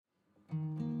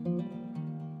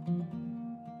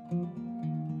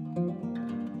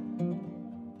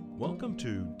Welcome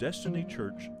to Destiny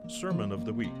Church Sermon of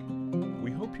the Week. We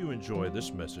hope you enjoy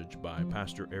this message by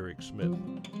Pastor Eric Smith.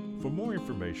 For more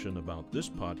information about this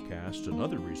podcast and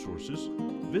other resources,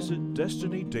 visit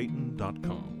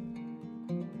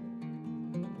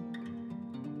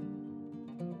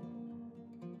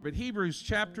destinydayton.com. But Hebrews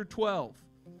chapter 12,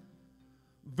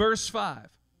 verse 5.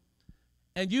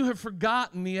 And you have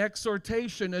forgotten the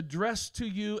exhortation addressed to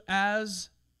you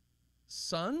as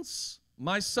sons.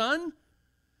 My son,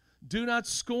 do not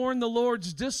scorn the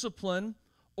Lord's discipline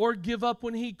or give up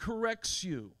when he corrects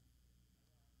you.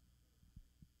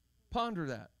 Ponder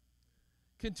that.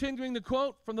 Continuing the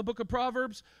quote from the book of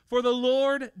Proverbs, for the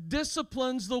Lord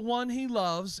disciplines the one he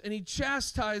loves, and he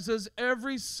chastises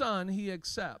every son he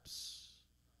accepts.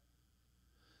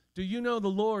 Do you know the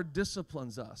Lord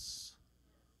disciplines us?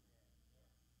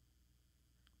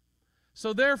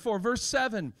 So therefore, verse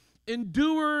 7,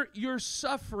 endure your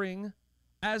suffering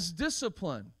as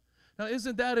discipline. Now,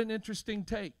 isn't that an interesting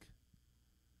take?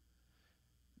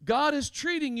 God is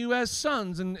treating you as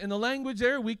sons, and in the language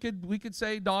there, we could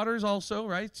say daughters also,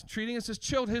 right? Treating us as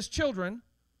his children.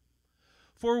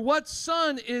 For what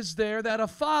son is there that a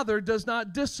father does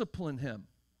not discipline him?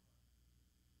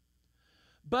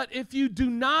 But if you do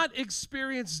not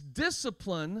experience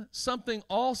discipline, something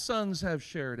all sons have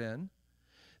shared in,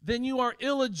 then you are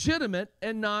illegitimate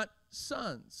and not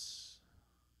sons.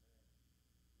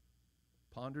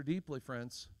 Ponder deeply,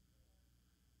 friends.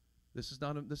 This is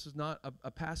not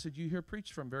a passage you hear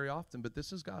preached from very often, but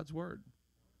this is God's word.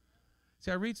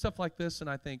 See, I read stuff like this and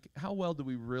I think, how well do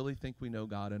we really think we know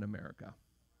God in America?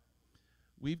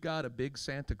 We've got a big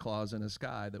Santa Claus in the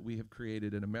sky that we have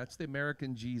created in America. That's the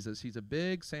American Jesus. He's a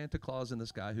big Santa Claus in the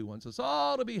sky who wants us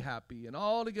all to be happy and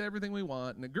all to get everything we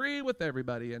want and agree with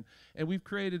everybody. And we've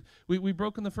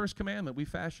broken the first commandment. We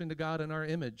fashioned a God in our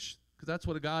image, because that's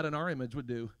what a God in our image would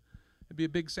do. It'd be a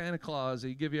big Santa Claus.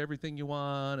 He'd give you everything you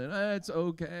want, and it's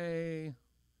okay.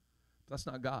 That's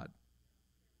not God.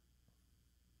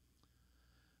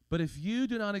 But if you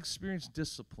do not experience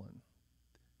discipline,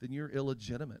 then you're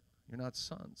illegitimate. You're not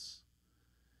sons.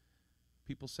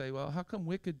 People say, well, how come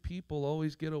wicked people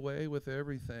always get away with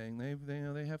everything?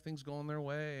 They have things going their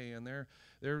way, and they're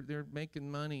making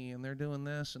money, and they're doing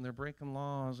this, and they're breaking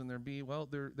laws, and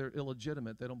they're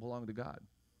illegitimate. They don't belong to God.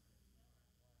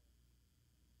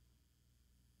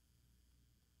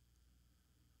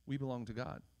 We belong to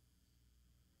God.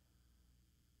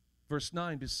 Verse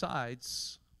 9,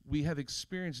 besides, we have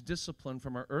experienced discipline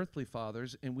from our earthly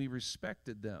fathers, and we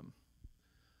respected them.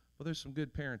 Well, there's some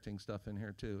good parenting stuff in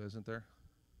here too, isn't there?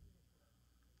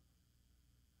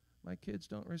 My kids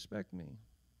don't respect me.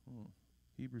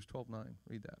 Hebrews 12:9,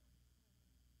 read that.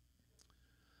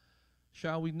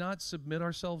 Shall we not submit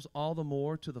ourselves all the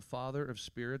more to the Father of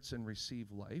spirits and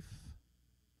receive life?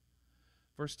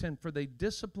 Verse 10, for they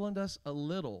disciplined us a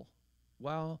little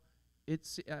while it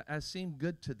seemed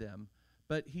good to them,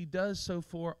 but he does so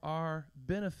for our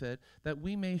benefit, that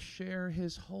we may share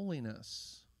his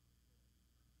holiness.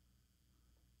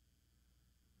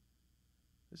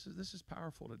 This is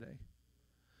powerful today.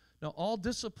 Now, all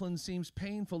discipline seems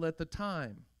painful at the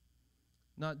time,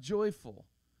 not joyful,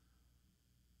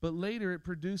 but later it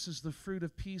produces the fruit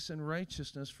of peace and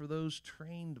righteousness for those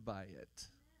trained by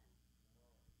it.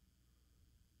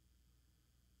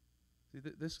 See,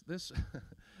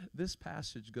 this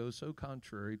passage goes so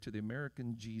contrary to the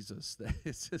American Jesus that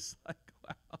it's just like,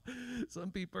 wow.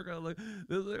 Some people are going to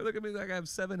look at me like I have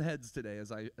 7 heads today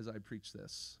as I preach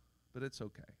this, but it's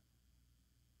okay.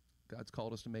 God's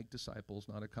called us to make disciples,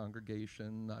 not a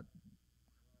congregation,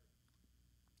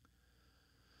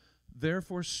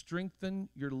 Therefore, strengthen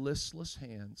your listless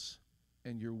hands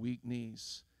and your weak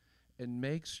knees, and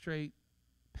make straight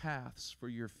paths for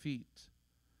your feet,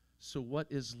 so what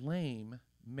is lame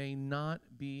may not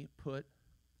be put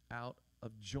out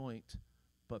of joint,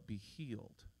 but be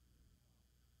healed.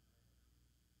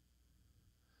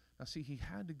 Now see, he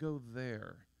had to go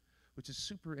there, which is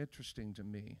super interesting to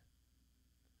me,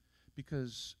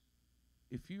 because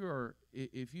if you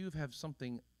have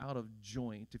something out of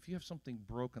joint, if you have something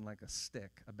broken like a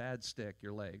bad stick,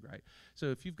 your leg, right?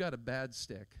 So if you've got a bad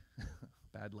stick,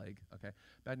 bad leg, okay,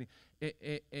 bad knee,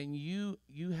 and you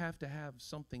have to have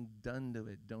something done to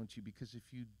it, don't you? Because if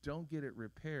you don't get it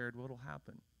repaired, what'll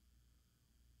happen?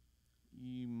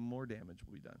 More damage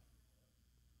will be done,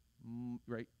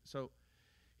 right? So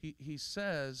he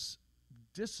says,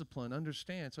 discipline,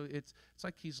 understand. So it's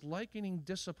like he's likening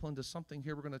discipline to something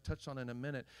here we're going to touch on in a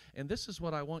minute. And this is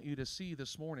what I want you to see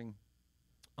this morning.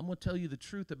 I'm going to tell you the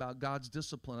truth about God's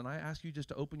discipline, and I ask you just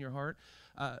to open your heart.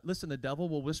 Listen, the devil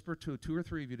will whisper to 2 or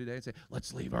 3 of you today and say,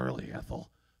 let's leave early, Ethel.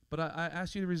 But I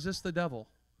ask you to resist the devil.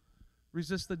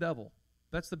 Resist the devil.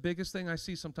 That's the biggest thing I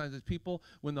see sometimes is people,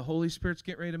 when the Holy Spirit's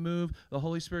getting ready to move, the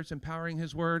Holy Spirit's empowering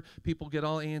his word, people get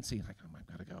all antsy. Like, oh, I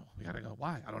gotta go. We gotta go.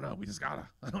 Why? I don't know. We just gotta.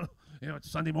 I don't know. You know,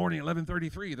 it's Sunday morning,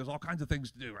 11:33. There's all kinds of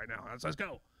things to do right now. Let's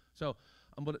go. So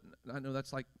I know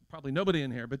that's like probably nobody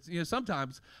in here, but you know,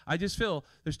 sometimes I just feel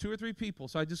there's 2 or 3 people.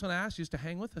 So I just want to ask you just to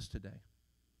hang with us today.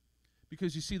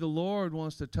 Because you see, the Lord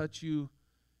wants to touch you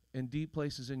in deep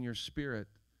places in your spirit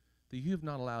that you have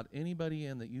not allowed anybody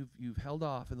in, that you've held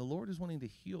off. And the Lord is wanting to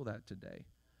heal that today.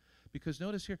 Because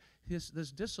notice here,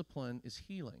 this discipline is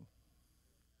healing.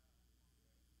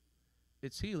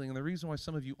 It's healing. And the reason why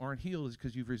some of you aren't healed is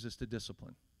because you've resisted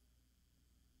discipline.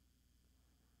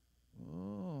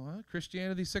 Oh,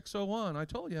 Christianity 601. I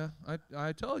told you.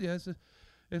 I told you.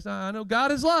 It's not, I know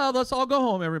God is love. Let's all go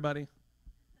home, everybody.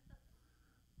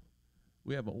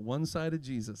 We have a one-sided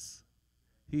Jesus.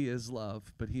 He is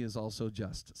love, but he is also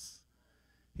justice.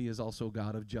 He is also a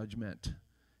God of judgment.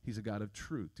 He's a God of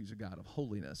truth. He's a God of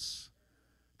holiness.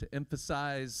 To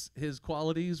emphasize his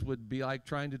qualities would be like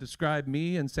trying to describe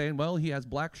me and saying, well, he has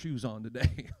black shoes on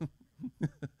today.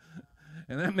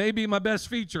 And that may be my best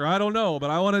feature. I don't know, but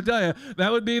I want to tell you,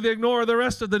 that would be to ignore the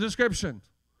rest of the description.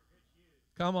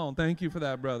 Come on. Thank you for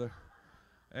that, brother.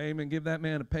 Amen. Give that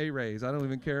man a pay raise. I don't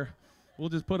even care. We'll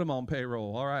just put him on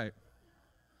payroll. All right.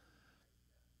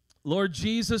 Lord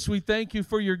Jesus, we thank you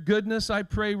for your goodness. I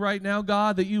pray right now,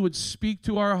 God, that you would speak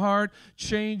to our heart,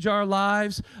 change our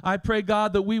lives. I pray,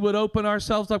 God, that we would open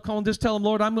ourselves up. Come on, just tell them,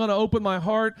 Lord, I'm going to open my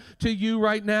heart to you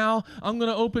right now. I'm going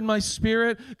to open my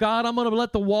spirit. God, I'm going to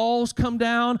let the walls come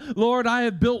down. Lord, I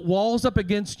have built walls up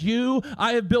against you.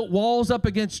 I have built walls up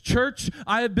against church.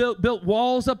 I have built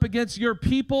walls up against your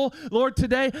people. Lord,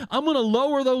 today, I'm going to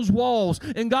lower those walls.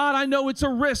 And God, I know it's a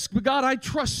risk, but God, I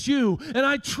trust you, and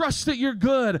I trust that you're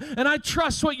good. And I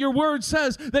trust what your word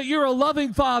says, that you're a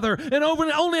loving father. And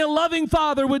only a loving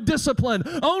father would discipline.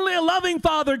 Only a loving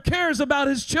father cares about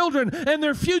his children and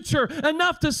their future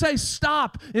enough to say,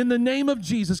 stop in the name of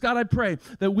Jesus. God, I pray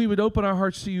that we would open our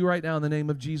hearts to you right now in the name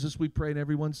of Jesus. We pray, and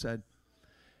everyone said,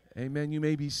 amen. You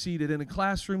may be seated. In a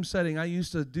classroom setting, I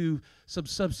used to do some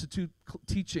substitute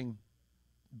teaching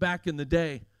back in the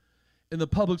day in the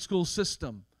public school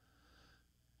system.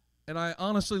 And I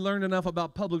honestly learned enough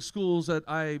about public schools that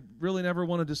I really never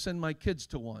wanted to send my kids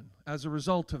to one as a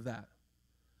result of that.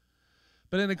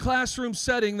 But in a classroom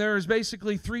setting, there is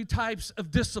basically 3 types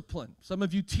of discipline. Some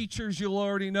of you teachers, you'll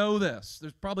already know this.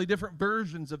 There's probably different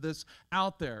versions of this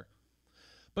out there.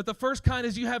 But the first kind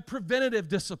is you have preventative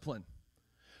discipline.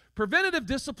 Preventative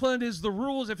discipline is the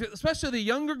rules, especially the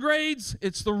younger grades,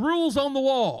 it's the rules on the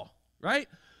wall, right?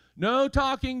 No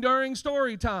talking during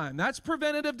story time. That's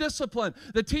preventative discipline.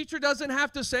 The teacher doesn't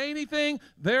have to say anything.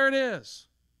 There it is.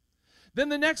 Then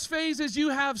the next phase is you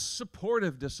have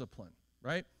supportive discipline,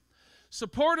 right?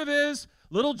 Supportive is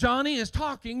little Johnny is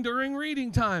talking during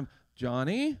reading time.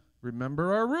 Johnny,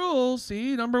 remember our rules.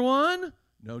 See, number 1,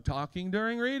 no talking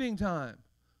during reading time.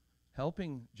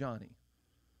 Helping Johnny.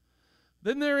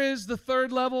 Then there is the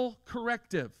third level,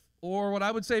 corrective, or what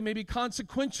I would say maybe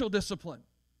consequential discipline.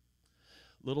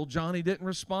 Little Johnny didn't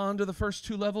respond to the first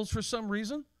 2 levels for some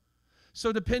reason.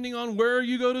 So depending on where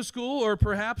you go to school or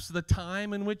perhaps the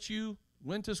time in which you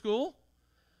went to school.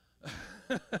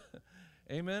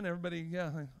 Amen. Everybody,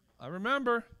 yeah, I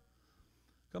remember.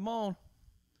 Come on.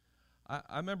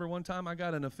 I remember one time I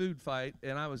got in a food fight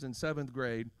and I was in 7th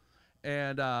grade.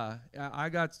 And I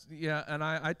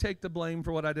take the blame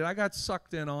for what I did. I got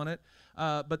sucked in on it.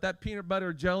 But that peanut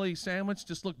butter jelly sandwich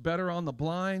just looked better on the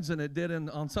blinds than it did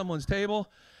on someone's table.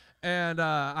 And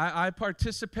I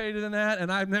participated in that,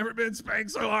 and I've never been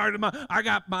spanked so hard. I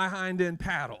got my hind end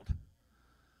paddled.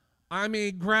 I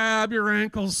mean, grab your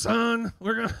ankles, son.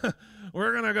 We're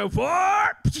gonna go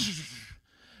for it.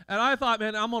 And I thought,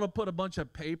 man, I'm going to put a bunch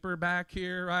of paper back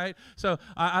here, right? So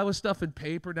I was stuffing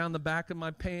paper down the back of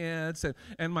my pants,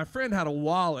 and my friend had a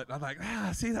wallet. I'm like,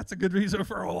 see, that's a good reason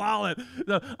for a wallet.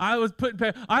 So I was putting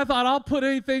paper. I thought I'll put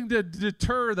anything to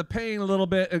deter the pain a little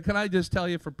bit. And can I just tell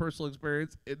you from personal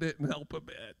experience, it didn't help a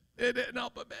bit. It didn't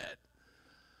help a bit.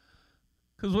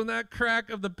 Because when that crack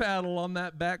of the paddle on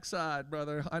that backside,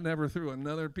 brother, I never threw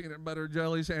another peanut butter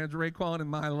jelly sandwich Raekwon in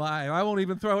my life. I won't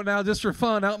even throw it now just for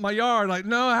fun out in my yard. Like,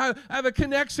 no, I have a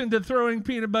connection to throwing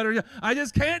peanut butter. I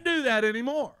just can't do that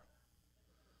anymore.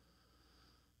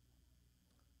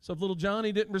 So if little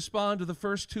Johnny didn't respond to the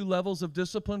first 2 levels of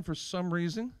discipline for some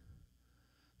reason,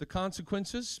 the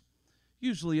consequences,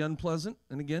 usually unpleasant,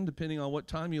 and again, depending on what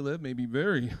time you live, may be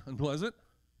very unpleasant.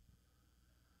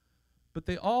 But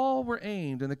they all were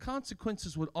aimed, and the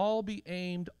consequences would all be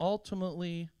aimed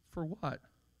ultimately for what?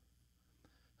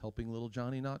 Helping little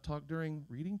Johnny not talk during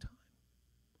reading time.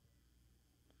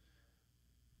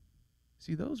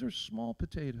 See, those are small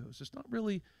potatoes. It's not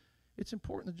really, it's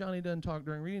important that Johnny doesn't talk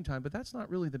during reading time, but that's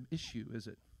not really the issue, is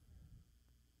it?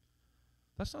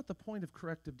 That's not the point of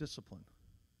corrective discipline.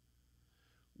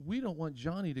 We don't want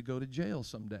Johnny to go to jail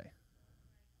someday.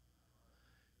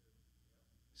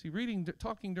 See,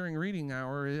 talking during reading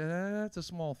hour, that's a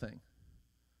small thing.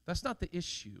 That's not the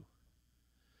issue.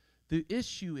 The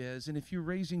issue is, and if you're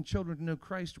raising children to know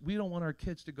Christ, we don't want our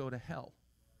kids to go to hell.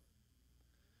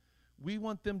 We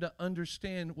want them to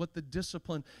understand what the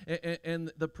discipline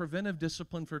and the preventive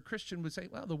discipline for a Christian would say,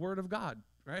 well, the Word of God,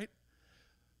 right?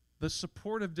 The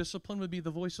supportive discipline would be the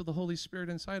voice of the Holy Spirit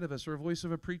inside of us, or a voice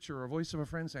of a preacher, or a voice of a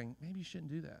friend saying, maybe you shouldn't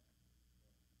do that.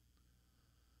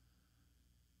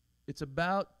 It's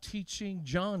about teaching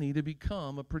Johnny to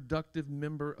become a productive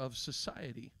member of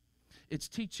society. It's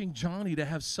teaching Johnny to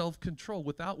have self-control,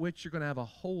 without which you're going to have a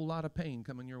whole lot of pain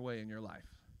coming your way in your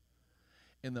life.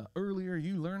 And the earlier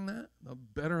you learn that, the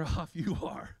better off you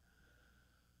are.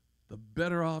 The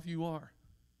better off you are.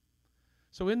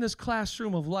 So in this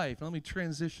classroom of life, let me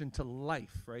transition to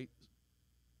life, right?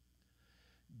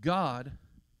 God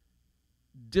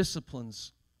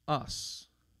disciplines us.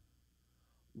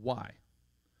 Why?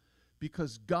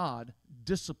 Because God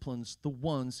disciplines the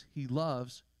ones He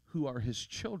loves who are His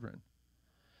children.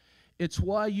 It's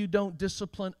why you don't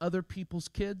discipline other people's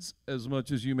kids as much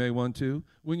as you may want to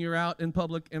when you're out in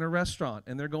public in a restaurant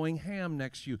and they're going ham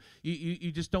next to you.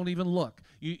 You just don't even look.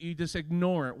 You just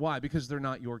ignore it. Why? Because they're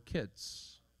not your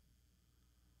kids.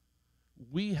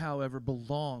 We, however,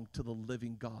 belong to the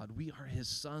living God. We are His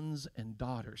sons and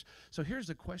daughters. So here's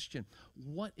the question.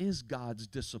 What is God's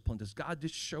discipline? Does God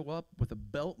just show up with a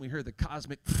belt and we hear the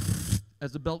cosmic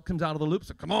as the belt comes out of the loop?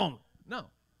 So come on. No.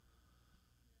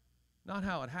 Not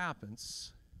how it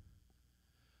happens.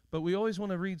 But we always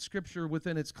want to read Scripture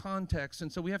within its context,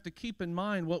 and so we have to keep in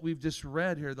mind what we've just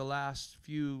read here, the last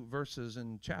few verses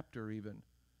and chapter even.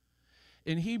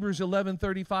 In Hebrews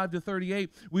 11:35-38,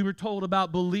 we were told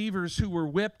about believers who were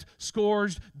whipped,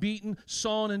 scourged, beaten,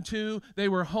 sawn in two. They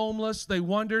were homeless. They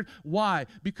wondered why.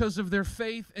 Because of their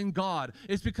faith in God.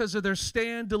 It's because of their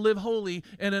stand to live holy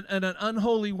in an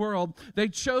unholy world. They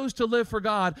chose to live for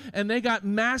God, and they got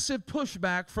massive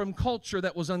pushback from culture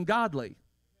that was ungodly.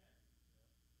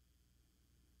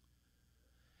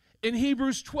 In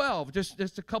Hebrews 12,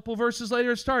 just a couple verses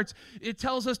later it starts, it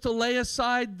tells us to lay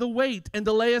aside the weight and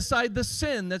to lay aside the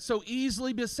sin that so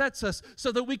easily besets us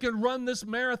so that we can run this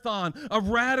marathon of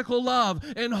radical love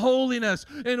and holiness.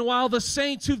 And while the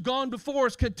saints who've gone before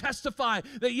us can testify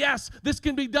that yes, this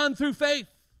can be done through faith.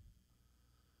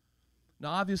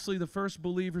 Now obviously the first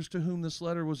believers to whom this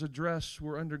letter was addressed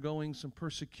were undergoing some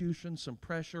persecution, some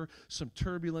pressure, some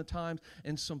turbulent times,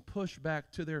 and some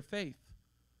pushback to their faith.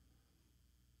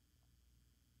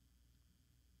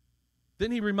 Then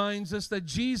he reminds us that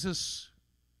Jesus,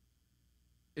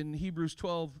 in Hebrews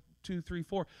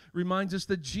 12:2-3-4, reminds us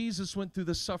that Jesus went through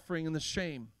the suffering and the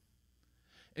shame.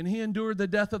 And He endured the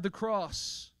death of the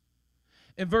cross.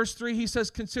 In verse 3, he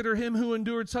says, consider Him who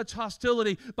endured such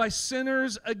hostility by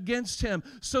sinners against Him,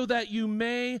 so that you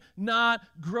may not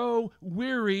grow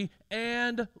weary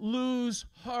and lose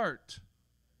heart.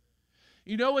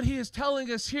 You know what he is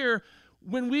telling us here?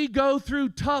 When we go through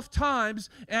tough times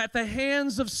at the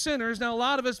hands of sinners, now a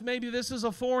lot of us, maybe this is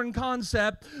a foreign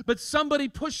concept, but somebody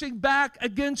pushing back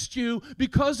against you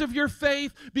because of your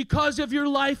faith, because of your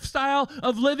lifestyle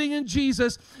of living in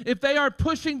Jesus, if they are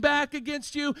pushing back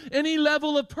against you, any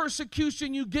level of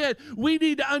persecution you get, we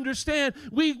need to understand,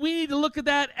 we need to look at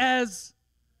that as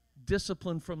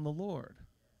discipline from the Lord.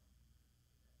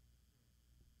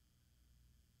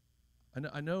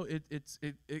 I know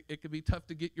it can be tough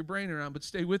to get your brain around, but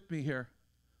stay with me here.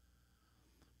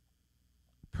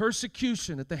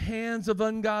 Persecution at the hands of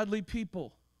ungodly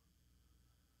people.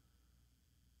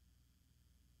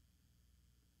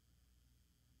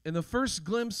 In the first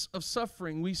glimpse of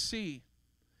suffering we see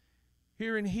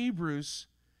here in Hebrews,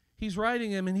 he's writing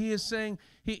him and he is saying,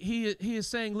 he is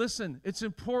saying, listen, it's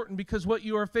important because what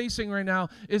you are facing right now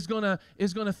is gonna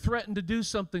threaten to do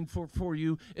something for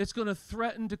you. It's gonna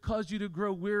threaten to cause you to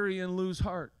grow weary and lose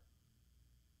heart.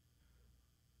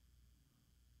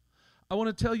 I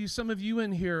want to tell you, some of you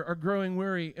in here are growing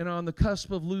weary and on the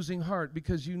cusp of losing heart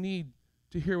because you need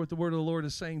to hear what the word of the Lord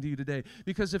is saying to you today.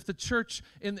 Because if the church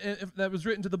if that was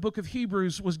written to the book of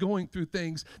Hebrews was going through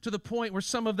things to the point where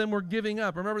some of them were giving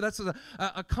up. Remember, that's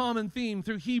a common theme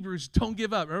through Hebrews. Don't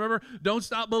give up. Remember, don't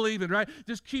stop believing, right?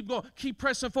 Just keep going, keep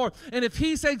pressing forward. And if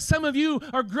he's saying some of you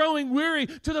are growing weary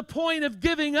to the point of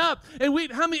giving up, and we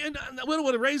don't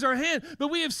want to raise our hand, but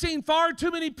we have seen far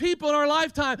too many people in our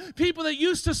lifetime, people that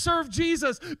used to serve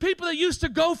Jesus, people that used to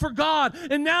go for God,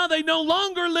 and now they no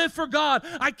longer live for God.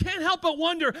 I can't help but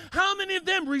wonder how many of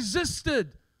them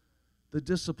resisted the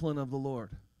discipline of the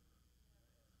Lord.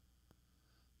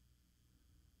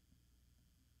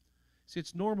 See,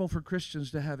 it's normal for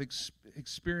Christians to have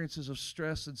experiences of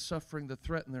stress and suffering that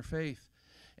threaten their faith,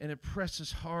 and it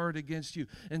presses hard against you,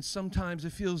 and sometimes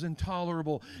it feels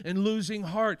intolerable, and losing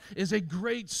heart is a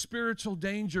great spiritual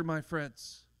danger, my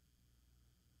friends.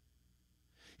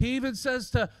 He even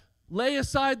says to lay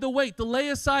aside the weight, to lay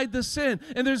aside the sin.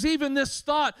 And there's even this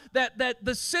thought that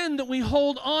the sin that we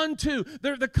hold on to,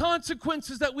 the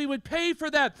consequences that we would pay for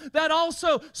that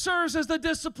also serves as the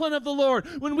discipline of the Lord.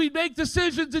 When we make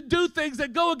decisions and do things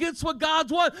that go against what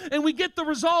God's wants, and we get the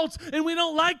results, and we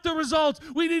don't like the results,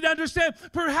 we need to understand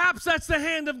perhaps that's the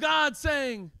hand of God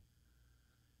saying,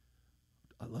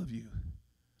 I love you,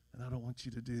 and I don't want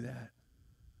you to do that.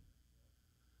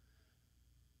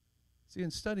 See, in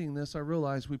studying this, I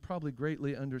realize we probably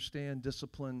greatly understand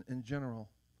discipline in general,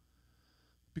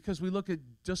 because we look at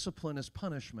discipline as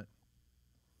punishment.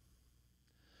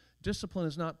 Discipline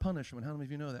is not punishment. How many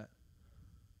of you know that?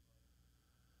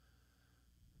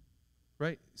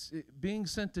 Right? Being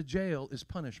sent to jail is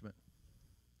punishment.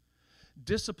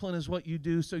 Discipline is what you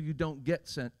do so you don't get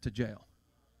sent to jail.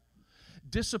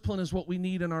 Discipline is what we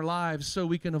need in our lives so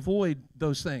we can avoid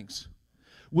those things.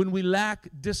 When we lack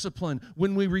discipline,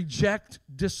 when we reject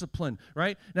discipline,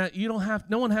 right? Now,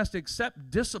 no one has to accept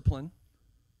discipline,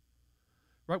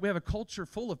 right? We have a culture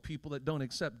full of people that don't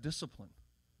accept discipline.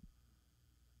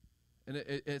 And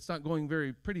it's not going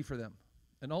very pretty for them,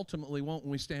 and ultimately won't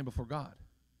when we stand before God.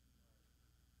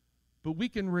 But we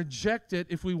can reject it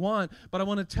if we want, but I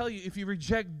want to tell you, if you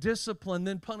reject discipline,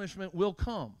 then punishment will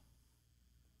come.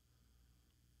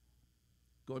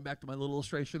 Going back to my little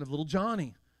illustration of little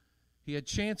Johnny. He had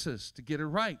chances to get it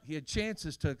right. He had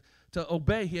chances to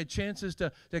obey. He had chances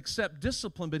to accept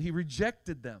discipline, but he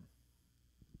rejected them.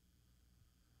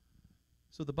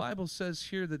 So the Bible says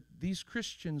here that these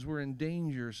Christians were in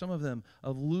danger, some of them,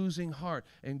 of losing heart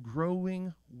and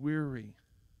growing weary.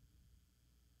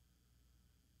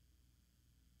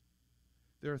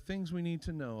 There are things we need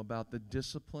to know about the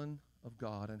discipline of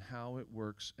God and how it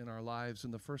works in our lives.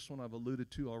 And the first one I've alluded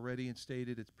to already and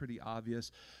stated, it's pretty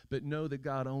obvious, but know that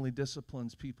God only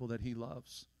disciplines people that he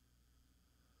loves.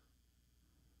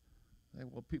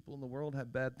 And well, people in the world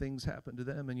have bad things happen to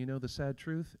them, and you know the sad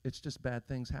truth? It's just bad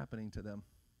things happening to them.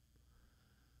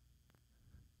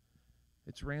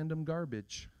 It's random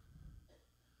garbage.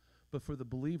 But for the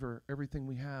believer, everything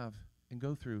we have and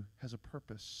go through has a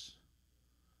purpose.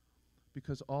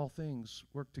 Because all things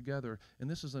work together. And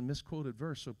this is a misquoted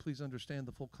verse, so please understand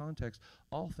the full context.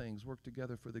 All things work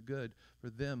together for the good, for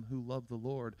them who love the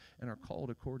Lord and are called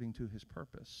according to his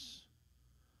purpose.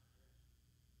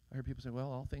 I hear people say,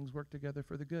 well, all things work together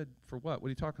for the good. For what? What are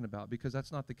you talking about? Because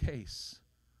that's not the case.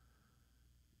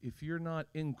 If you're not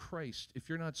in Christ, if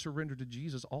you're not surrendered to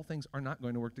Jesus, all things are not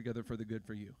going to work together for the good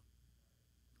for you.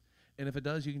 And if it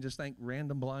does, you can just thank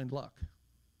random blind luck.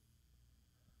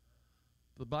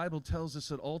 The Bible tells us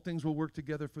that all things will work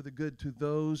together for the good to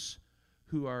those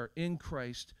who are in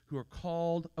Christ, who are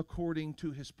called according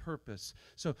to his purpose.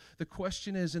 So the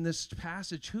question is, in this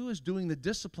passage, who is doing the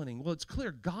disciplining? Well, it's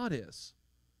clear God is.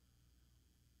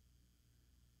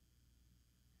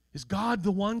 Is God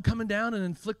the one coming down and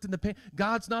inflicting the pain?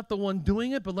 God's not the one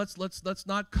doing it, but let's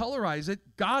not colorize it.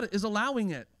 God is allowing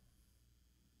it.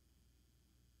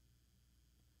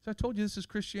 So I told you this is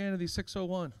Christianity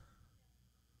 601.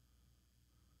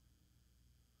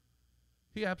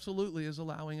 He absolutely is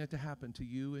allowing it to happen to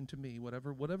you and to me,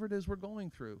 whatever it is we're going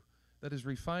through that is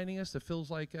refining us, that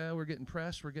feels like we're getting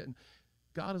pressed,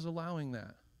 God is allowing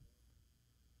that.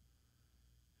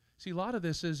 See, a lot of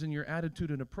this is in your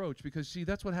attitude and approach, because, see,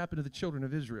 that's what happened to the children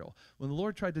of Israel. When the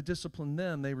Lord tried to discipline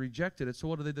them, they rejected it. So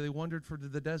what did they wandered for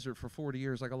the desert for 40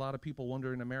 years, like a lot of people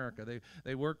wander in America.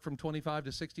 They work from 25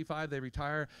 to 65, they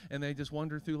retire, and they just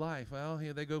wander through life. Well,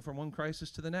 they go from one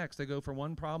crisis to the next. They go from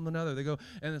one problem to another. They go,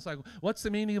 and it's like, what's the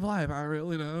meaning of life? I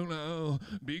really don't know.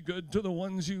 Be good to the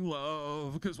ones you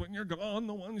love, because when you're gone,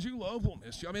 the ones you love will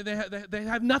miss you. I mean, they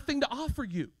have nothing to offer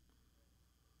you.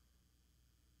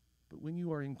 But when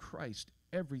you are in Christ,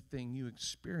 everything you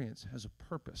experience has a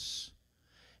purpose.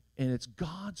 And it's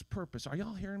God's purpose. Are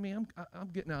y'all hearing me? I'm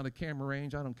getting out of camera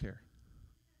range. I don't care.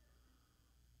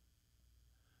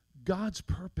 God's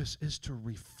purpose is to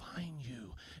refine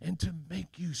you and to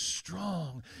make you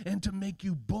strong and to make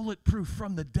you bulletproof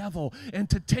from the devil and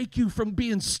to take you from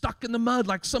being stuck in the mud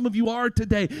like some of you are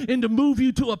today and to move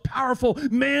you to a powerful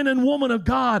man and woman of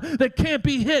God that can't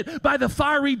be hit by the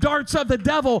fiery darts of the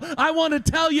devil. I want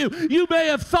to tell you, you may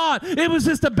have thought it was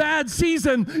just a bad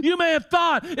season. You may have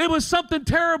thought it was something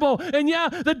terrible. And yeah,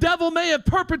 the devil may have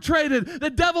perpetrated.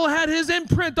 The devil had his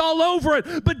imprint all over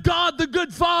it. But God, the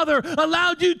good Father,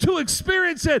 allowed you to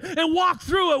experience it and walk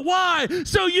through it. Why?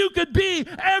 So you could be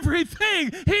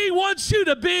everything He wants you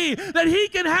to be, that He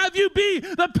can have you be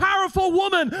the powerful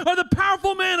woman or the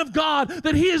powerful man of God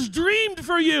that He has dreamed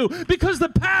for you, because the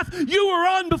path you were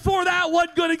on before that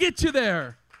wasn't going to get you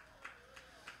there.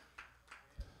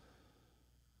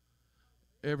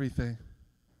 Everything.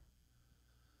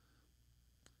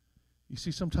 You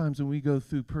see, sometimes when we go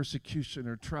through persecution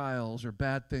or trials or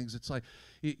bad things, it's like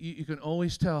you can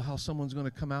always tell how someone's going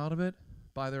to come out of it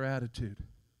by their attitude.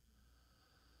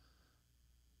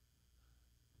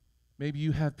 Maybe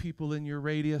you have people in your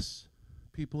radius,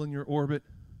 people in your orbit,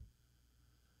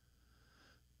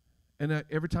 and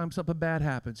every time something bad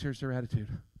happens, here's their attitude.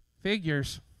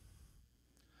 Figures.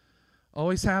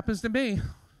 Always happens to me.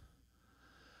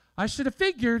 I should have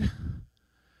figured.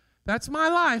 That's my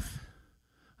life.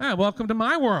 Ah, welcome to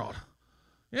my world.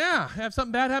 Yeah, have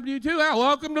something bad happen to you too? Ah,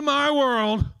 welcome to my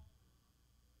world.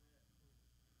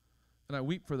 And I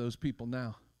weep for those people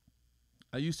now.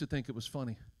 I used to think it was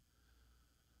funny.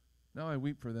 Now I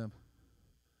weep for them.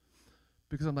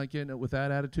 Because I'm like, with that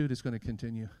attitude, it's going to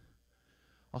continue.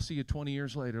 I'll see you 20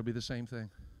 years later, it'll be the same thing.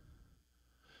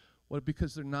 What?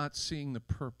 Because they're not seeing the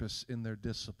purpose in their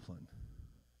discipline,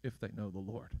 if they know the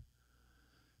Lord.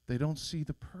 They don't see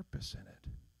the purpose in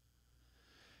it.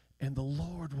 And the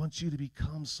Lord wants you to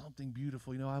become something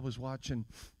beautiful. You know, I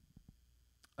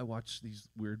watch these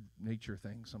weird nature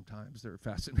things sometimes. They're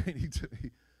fascinating to me.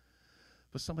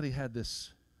 But somebody had a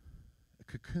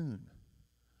cocoon,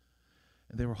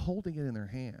 and they were holding it in their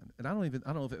hand. And I don't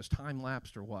know if it was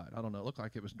time-lapsed or what. I don't know. It looked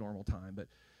like it was normal time. But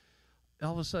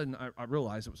all of a sudden, I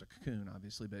realized it was a cocoon,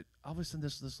 obviously. But all of a sudden,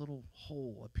 this little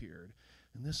hole appeared.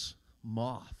 And this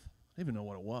moth, I didn't even know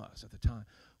what it was at the time,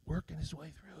 working his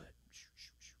way through it.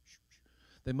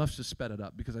 They must have sped it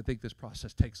up, because I think this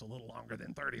process takes a little longer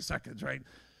than 30 seconds, right?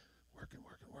 Working.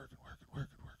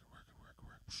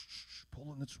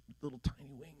 Pulling its little tiny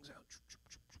wings out.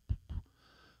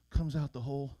 Comes out the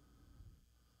hole.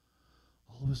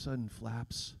 All of a sudden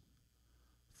flaps.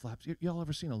 Y'all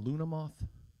ever seen a Luna moth?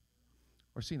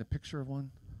 Or seen a picture of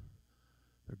one?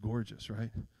 They're gorgeous,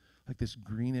 right? Like this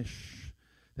greenish,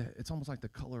 it's almost like the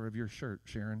color of your shirt,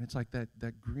 Sharon. It's like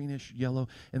that greenish yellow,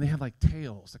 and they have like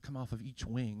tails that come off of each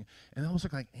wing, and they almost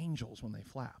look like angels when they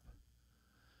flap.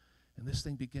 And this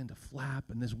thing began to flap,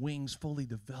 and his wings fully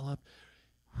developed.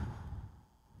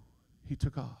 He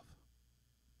took off.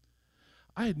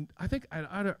 I think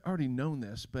I'd already known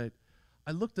this, but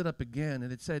I looked it up again,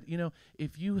 and it said,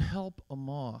 if you help a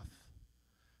moth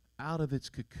out of its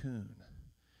cocoon,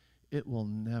 it will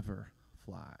never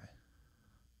fly.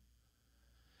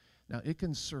 Now, it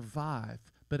can survive,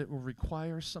 but it will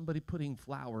require somebody putting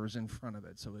flowers in front of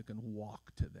it so it can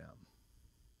walk to them.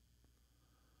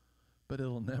 But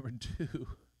it'll never do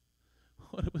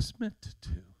what it was meant to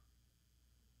do.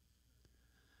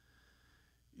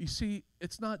 You see,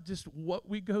 it's not just what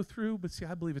we go through, but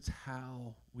I believe it's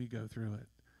how we go through it.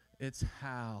 It's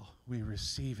how we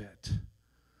receive it.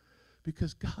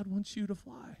 Because God wants you to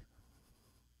fly.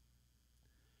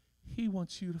 He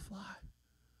wants you to fly.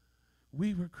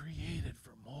 We were created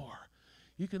for more.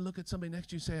 You can look at somebody next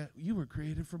to you and say, you were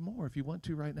created for more. If you want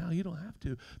to right now, you don't have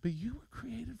to. But you were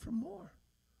created for more.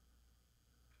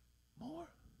 More.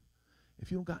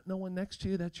 If you've got no one next to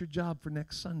you, that's your job for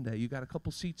next Sunday. You got a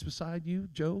couple seats beside you.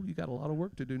 Joe, you got a lot of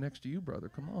work to do next to you, brother.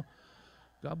 Come on.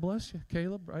 God bless you.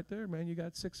 Caleb, right there, man, you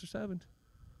got 6 or 7.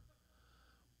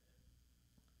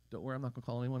 Don't worry, I'm not going to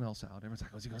call anyone else out. Everyone's like,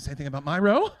 is he going to say anything about my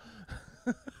row?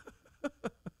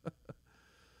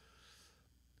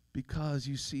 Because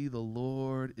you see, the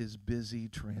Lord is busy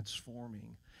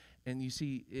transforming. And you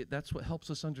see, that's what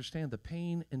helps us understand the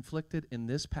pain inflicted in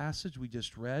this passage we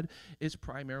just read is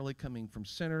primarily coming from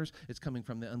sinners. It's coming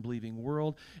from the unbelieving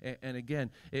world. And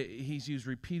again, he's used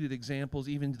repeated examples.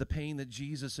 Even the pain that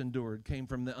Jesus endured came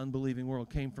from the unbelieving world,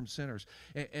 came from sinners.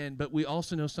 But we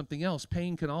also know something else.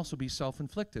 Pain can also be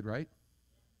self-inflicted, right?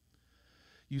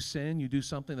 You sin, you do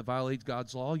something that violates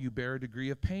God's law, you bear a degree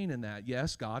of pain in that.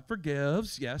 Yes, God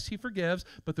forgives. Yes, He forgives,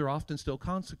 but there are often still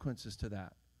consequences to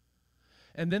that.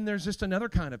 And then there's just another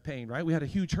kind of pain, right? We had a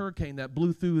huge hurricane that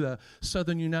blew through the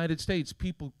southern United States.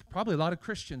 People, probably a lot of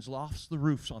Christians, lost the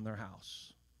roofs on their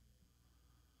house.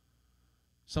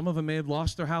 Some of them may have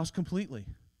lost their house completely,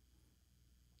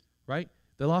 right?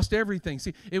 They lost everything.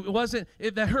 See,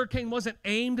 that hurricane wasn't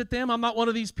aimed at them. I'm not one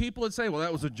of these people that say, well,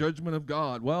 that was a judgment of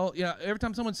God. Well, yeah, every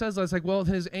time someone says that, it's like, well,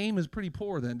 his aim is pretty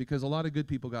poor then, because a lot of good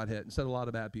people got hit instead of a lot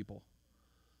of bad people.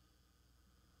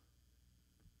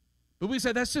 But we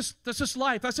say that's just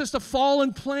life. That's just a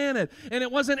fallen planet. And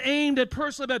it wasn't aimed at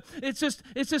personally, but it's just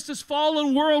this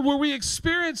fallen world where we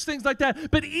experience things like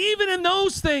that. But even in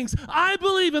those things, I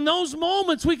believe in those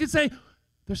moments we could say,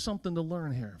 there's something to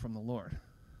learn here from the Lord.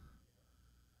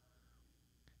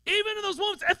 Even in those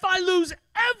moments, if I lose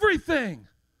everything.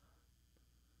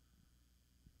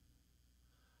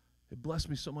 It blessed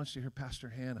me so much to hear Pastor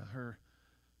Hannah, her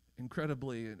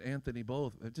incredibly, and Anthony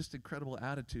both, just incredible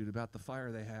attitude about the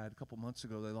fire they had a couple months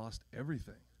ago. They lost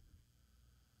everything.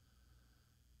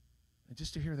 And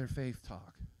just to hear their faith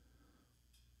talk.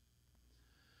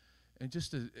 And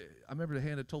I remember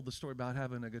Hannah told the story about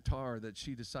having a guitar that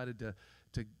she decided to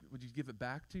would you give it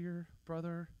back to your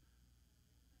brother?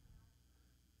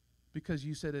 Because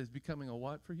you said it's becoming a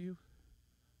what for you?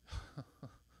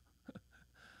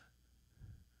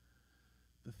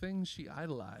 The things she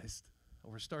idolized,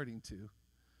 or starting to,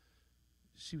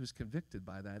 she was convicted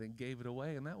by that and gave it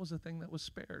away. And that was the thing that was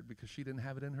spared because she didn't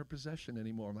have it in her possession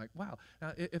anymore. I'm like, wow.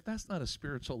 Now, if that's not a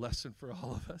spiritual lesson for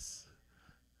all of us.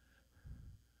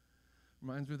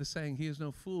 Reminds me of the saying, he is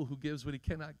no fool who gives what he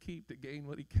cannot keep to gain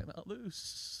what he cannot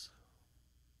lose.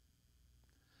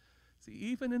 See,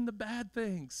 even in the bad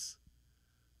things,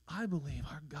 I believe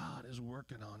our God is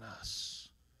working on us.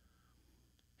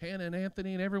 Hannah and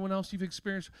Anthony and everyone else you've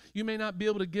experienced, you may not be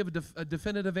able to give a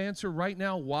definitive answer right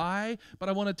now why, but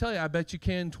I want to tell you, I bet you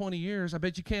can 20 years. I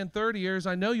bet you can 30 years.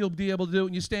 I know you'll be able to do it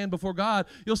when you stand before God.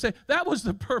 You'll say, that was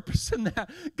the purpose in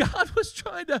that. God was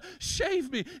trying to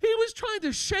shave me. He was trying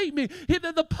to shape me.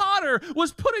 The potter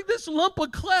was putting this lump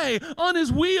of clay on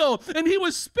his wheel, and he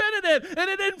was spinning it, and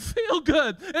it didn't feel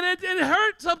good, and it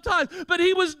hurt sometimes, but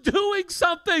he was doing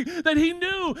something that he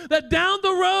knew that down the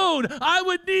road, I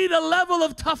would need a level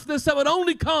of toughness that would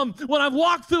only come when I've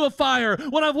walked through a fire,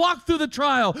 when I've walked through the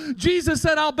trial. Jesus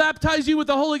said, I'll baptize you with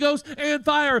the Holy Ghost and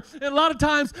fire. And a lot of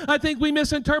times, I think we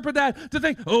misinterpret that to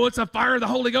think, oh, it's a fire of the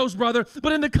Holy Ghost, brother.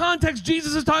 But in the context,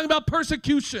 Jesus is talking about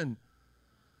persecution.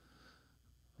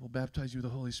 We'll baptize you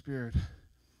with the Holy Spirit,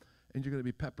 and you're going to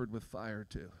be peppered with fire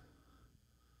too.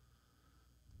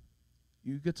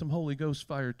 You get some Holy Ghost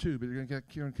fire too, but you're going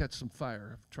to catch some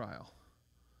fire of trial.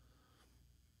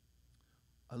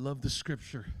 I love the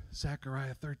scripture,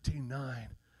 Zechariah 13:9.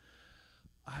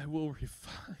 I will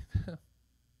refine them.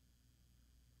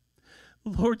 The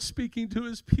Lord speaking to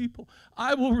his people,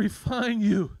 I will refine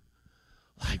you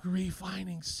like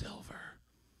refining silver.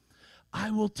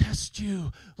 I will test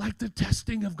you like the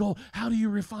testing of gold. How do you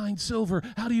refine silver?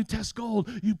 How do you test gold?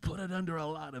 You put it under a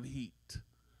lot of heat.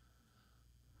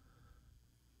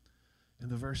 And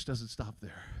the verse doesn't stop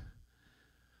there.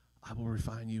 I will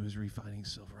refine you as refining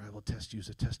silver. I will test you as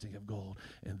a testing of gold.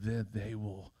 And then they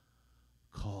will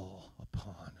call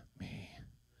upon me.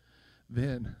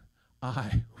 Then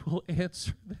I will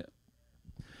answer them.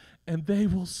 And they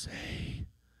will say,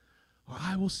 or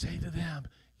I will say to them,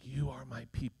 you are my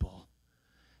people.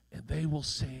 And they will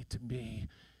say to me,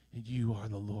 and you are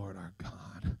the Lord our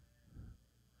God.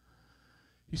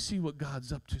 You see what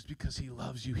God's up to is because he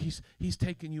loves you. He's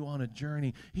taking you on a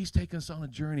journey. He's taking us on a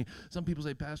journey. Some people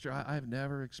say, Pastor, I've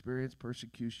never experienced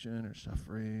persecution or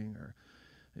suffering, or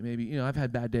maybe, I've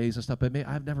had bad days and stuff, but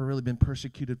I've never really been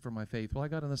persecuted for my faith. Well, I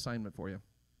got an assignment for you.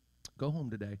 Go home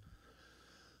today.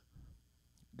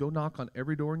 Go knock on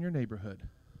every door in your neighborhood.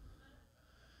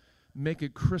 Make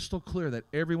it crystal clear that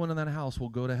everyone in that house will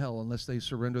go to hell unless they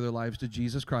surrender their lives to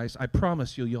Jesus Christ. I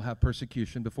promise you'll have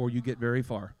persecution before you get very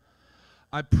far.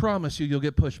 I promise you'll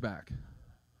get pushback.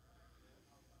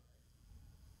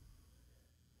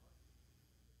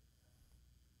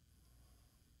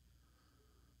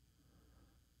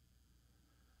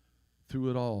 Through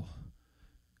it all,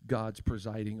 God's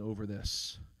presiding over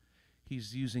this.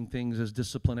 He's using things as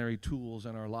disciplinary tools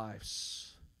in our lives.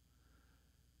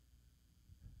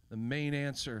 The main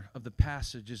answer of the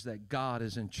passage is that God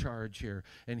is in charge here,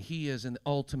 and he is in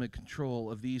ultimate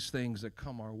control of these things that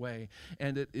come our way.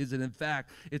 And it is, in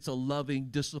fact, it's a loving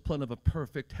discipline of a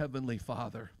perfect heavenly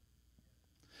Father.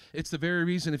 It's the very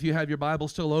reason, if you have your Bible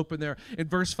still open there, in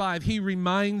verse 5, he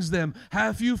reminds them,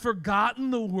 have you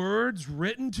forgotten the words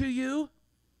written to you?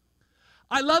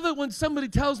 I love it when somebody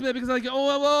tells me that because I'm like,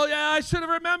 oh, well, yeah, I should have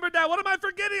remembered that. What am I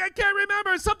forgetting? I can't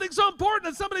remember. It's something so important.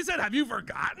 And somebody said, have you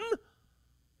forgotten?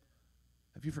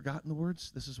 Have you forgotten the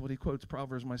words? This is what he quotes,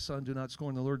 Proverbs, my son, do not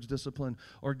scorn the Lord's discipline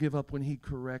or give up when he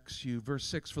corrects you. Verse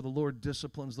 6, for the Lord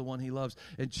disciplines the one he loves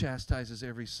and chastises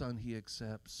every son he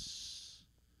accepts.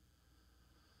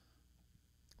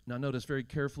 Now notice very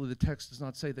carefully, the text does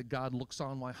not say that God looks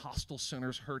on why hostile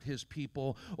sinners hurt his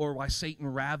people or why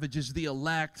Satan ravages the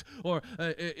elect or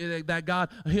that God,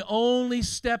 he only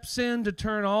steps in to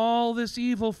turn all this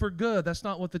evil for good. That's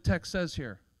not what the text says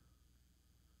here.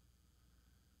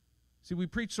 See, we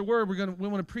preach the word, we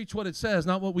want to preach what it says,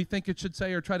 not what we think it should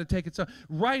say or try to take it. So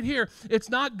right here, it's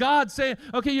not God saying,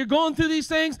 okay, you're going through these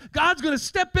things, God's going to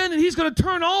step in and he's going to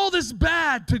turn all this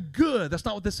bad to good. That's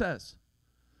not what this says.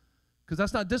 Because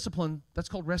that's not discipline, that's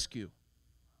called rescue.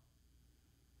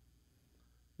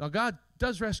 Now, God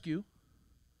does rescue,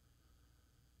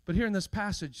 but here in this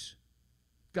passage,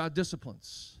 God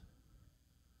disciplines.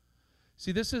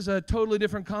 See, this is a totally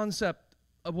different concept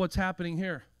of what's happening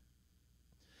here.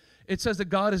 It says that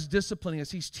God is disciplining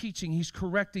us. He's teaching, he's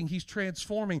correcting, he's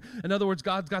transforming. In other words,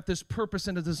 God's got this purpose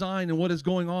and a design in what is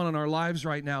going on in our lives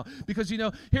right now. Because,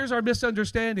 here's our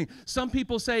misunderstanding. Some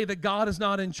people say that God is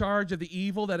not in charge of the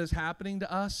evil that is happening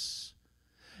to us,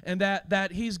 and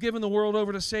that he's given the world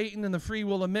over to Satan and the free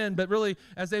will of men. But really,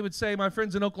 as they would say, my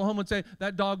friends in Oklahoma would say,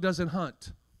 that dog doesn't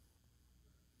hunt.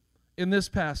 In this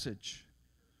passage,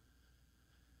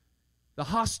 the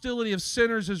hostility of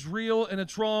sinners is real, and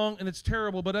it's wrong, and it's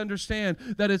terrible, but understand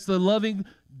that it's the loving,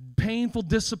 painful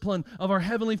discipline of our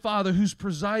Heavenly Father who's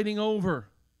presiding over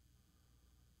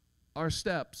our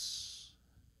steps,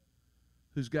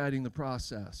 who's guiding the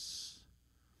process.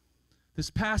 This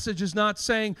passage is not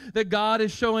saying that God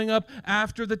is showing up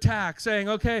after the tax, saying,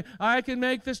 okay, I can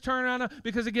make this turnaround,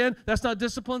 because again, that's not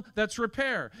discipline, that's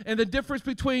repair. And the difference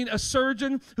between a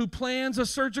surgeon who plans a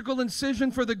surgical incision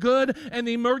for the good and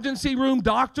the emergency room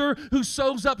doctor who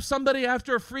sews up somebody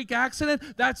after a freak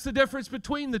accident, that's the difference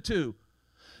between the two.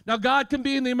 Now, God can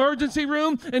be in the emergency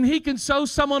room, and he can sew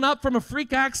someone up from a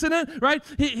freak accident, right?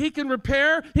 He can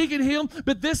repair, he can heal.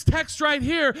 But this text right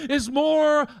here is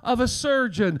more of a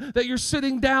surgeon that you're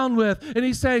sitting down with, and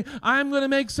he's saying, I'm going to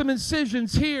make some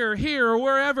incisions here, or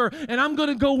wherever, and I'm going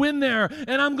to go in there,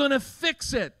 and I'm going to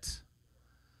fix it.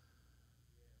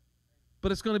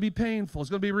 But it's going to be painful. It's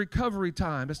going to be recovery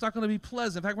time. It's not going to be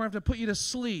pleasant. In fact, we're going to have to put you to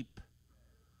sleep.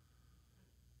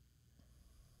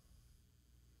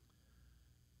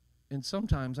 And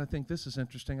sometimes, I think this is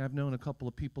interesting, I've known a couple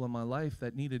of people in my life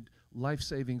that needed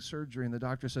life-saving surgery, and the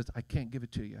doctor says, I can't give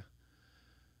it to you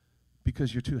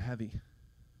because you're too heavy.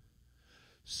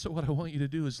 So what I want you to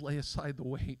do is lay aside the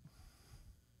weight.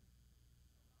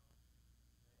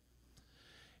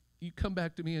 You come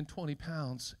back to me in 20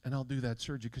 pounds, and I'll do that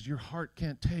surgery because your heart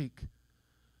can't take.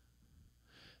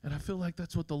 And I feel like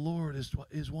that's what the Lord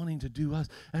is wanting to do us.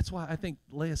 That's why I think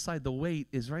lay aside the weight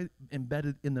is right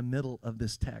embedded in the middle of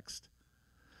this text.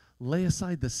 Lay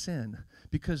aside the sin,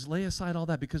 because lay aside all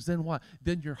that, because then what?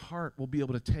 Then your heart will be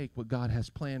able to take what God has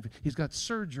planned. He's got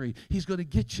surgery. He's going to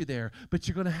get you there, but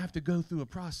you're going to have to go through a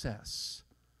process.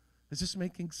 Is this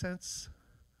making sense?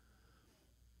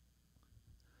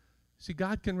 See,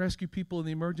 God can rescue people in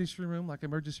the emergency room like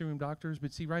emergency room doctors,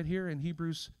 but see right here in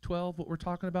Hebrews 12, what we're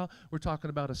talking about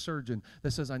a surgeon that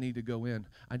says, I need to go in.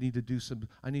 I need to do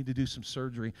some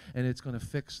surgery, and it's going to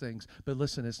fix things. But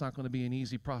listen, it's not going to be an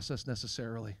easy process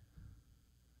necessarily.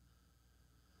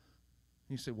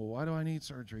 You say, well, why do I need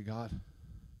surgery, God?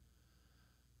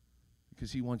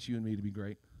 Because he wants you and me to be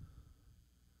great.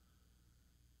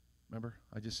 Remember,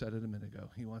 I just said it a minute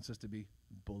ago. He wants us to be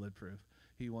bulletproof.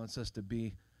 He wants us to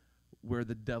be where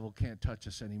the devil can't touch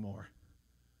us anymore.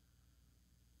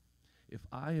 If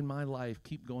I in my life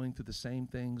keep going through the same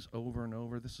things over and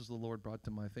over, this is the Lord brought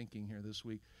to my thinking here this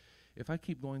week. If I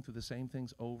keep going through the same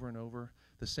things over and over,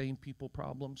 the same people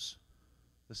problems,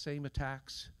 the same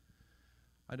attacks,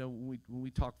 I know when we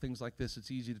talk things like this,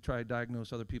 it's easy to try to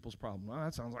diagnose other people's problems. Well,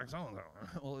 that sounds like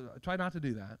so-and-so. Well, try not to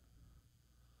do that.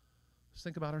 Let's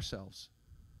think about ourselves.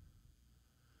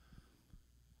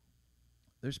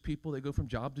 There's people that go from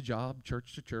job to job,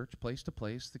 church to church, place to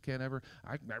place.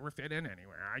 I never fit in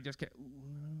anywhere. I just can't.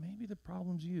 Maybe the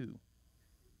problem's you.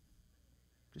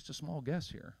 Just a small guess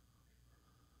here.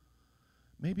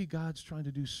 Maybe God's trying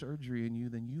to do surgery in you,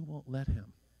 then you won't let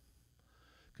him.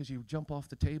 Because you jump off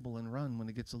the table and run when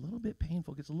it gets a little bit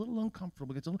painful, gets a little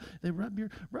uncomfortable, they rub you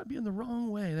in the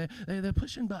wrong way. They're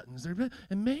pushing buttons.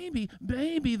 And maybe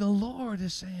the Lord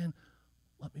is saying,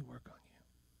 let me work on you.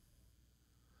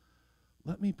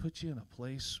 Let me put you in a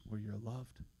place where you're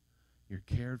loved, you're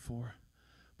cared for,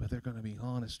 but they're going to be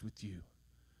honest with you.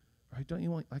 Right? Don't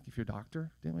you want, like if you're a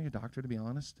doctor, don't you want your doctor to be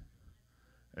honest?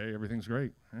 Hey, everything's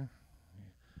great. Huh?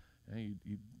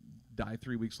 You die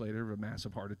 3 weeks later of a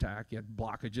massive heart attack. You had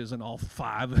blockages in all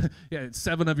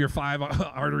 7 of your 5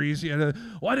 arteries.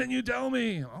 Why didn't you tell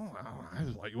me? Oh, I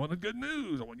was like, you wanted good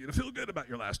news. I want you to feel good about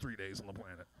your last 3 days on the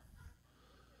planet.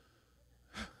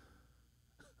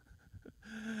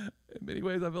 In many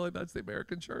ways, I feel like that's the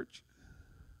American church.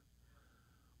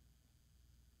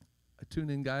 I tune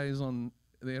in guys on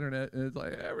the internet, and it's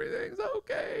like, everything's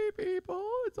okay, people.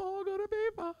 It's all going to be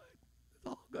fine. It's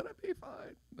all going to be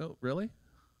fine. No, really?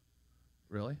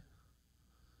 Really?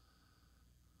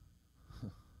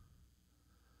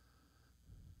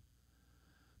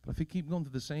 But if you keep going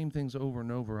through the same things over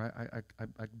and over,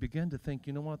 I begin to think,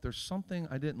 you know what, there's something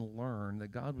I didn't learn that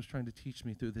God was trying to teach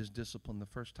me through this discipline the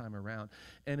first time around.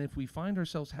 And if we find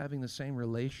ourselves having the same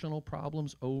relational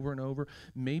problems over and over,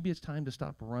 maybe it's time to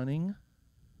stop running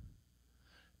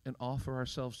and offer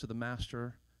ourselves to the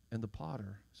master and the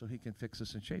potter so he can fix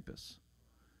us and shape us.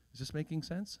 Is this making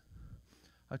sense?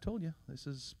 I told you,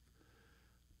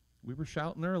 we were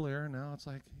shouting earlier, now it's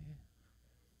like,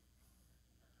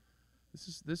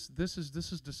 this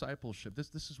is discipleship.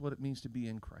 This is what it means to be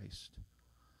in Christ.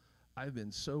 I've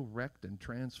been so wrecked and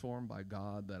transformed by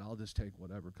God that I'll just take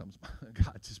whatever comes by.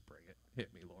 God, just bring it.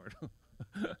 Hit me, Lord.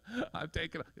 I've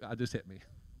taken it. God, just hit me.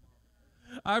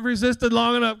 I've resisted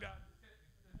long enough, God.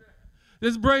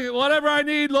 Just bring it, whatever I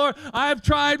need, Lord. I've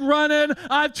tried running.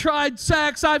 I've tried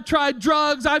sex. I've tried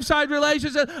drugs. I've tried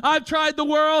relationships. I've tried the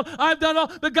world. I've done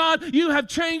all. But God, you have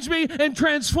changed me and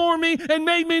transformed me and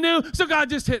made me new. So God,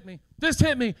 just hit me. Just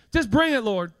hit me. Just bring it,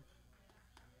 Lord.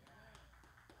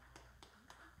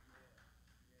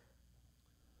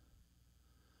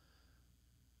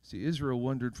 See, Israel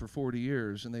wandered for 40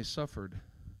 years, and they suffered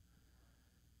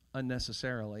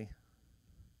unnecessarily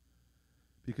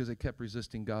because they kept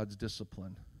resisting God's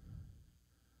discipline.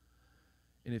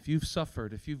 And if you've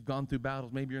suffered, if you've gone through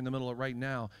battles, maybe you're in the middle of it right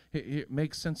now,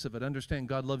 make sense of it. Understand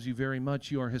God loves you very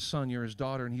much. You are his son, you're his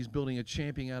daughter, and he's building a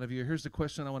champion out of you. Here's the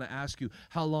question I want to ask you.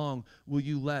 How long will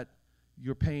you let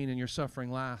your pain and your suffering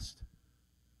last?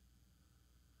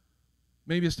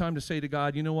 Maybe it's time to say to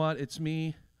God, you know what, it's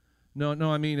me. No,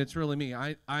 I mean, it's really me.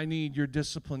 I need your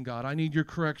discipline, God. I need your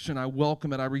correction. I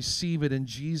welcome it. I receive it in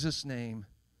Jesus' name.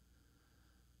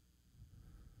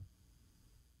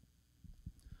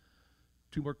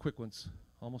 Two more quick ones.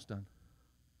 Almost done.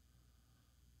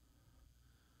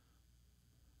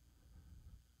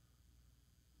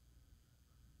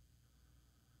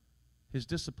 His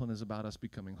discipline is about us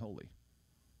becoming holy.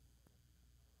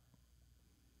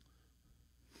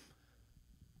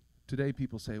 Today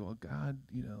people say, well, God,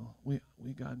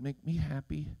 God, make me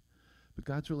happy. But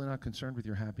God's really not concerned with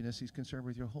your happiness. He's concerned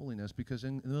with your holiness, because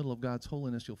in the middle of God's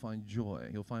holiness, you'll find joy.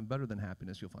 You'll find better than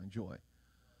happiness. You'll find joy.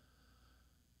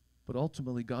 But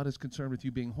ultimately, God is concerned with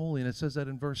you being holy, and it says that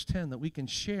in verse 10, that we can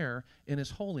share in his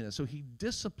holiness. So he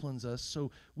disciplines us so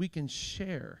we can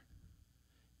share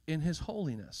in his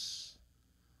holiness.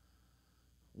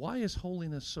 Why is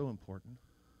holiness so important?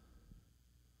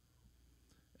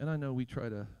 And I know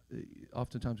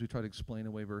oftentimes we try to explain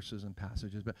away verses and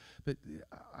passages, but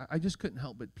I just couldn't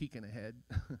help but peeking ahead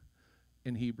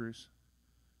in Hebrews.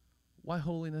 Why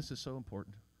holiness is so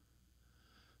important.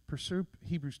 Pursue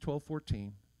Hebrews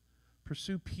 12:14.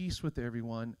 Pursue peace with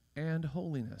everyone and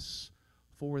holiness,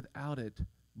 for without it,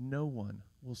 no one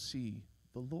will see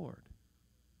the Lord.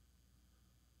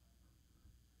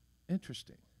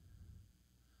 Interesting.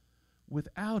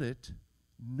 Without it,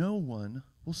 no one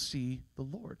will see the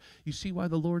Lord. You see why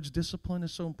the Lord's discipline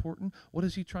is so important? What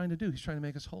is he trying to do? He's trying to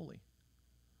make us holy.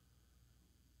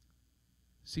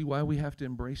 See why we have to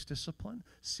embrace discipline?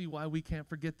 See why we can't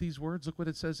forget these words? Look what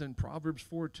it says in Proverbs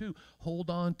 4:2.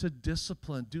 Hold on to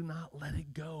discipline. Do not let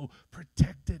it go.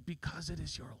 Protect it, because it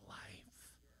is your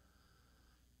life.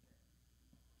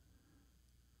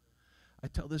 I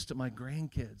tell this to my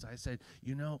grandkids. I said,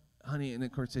 honey, and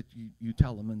of course you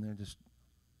tell them, and they're just,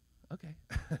 okay,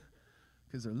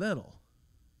 because they're little.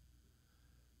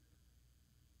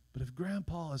 But if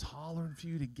Grandpa is hollering for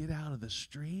you to get out of the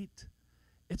street,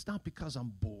 it's not because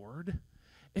I'm bored.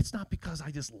 It's not because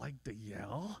I just like to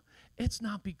yell. It's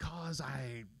not because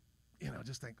I,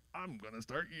 just think, I'm going to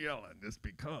start yelling just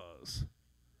because.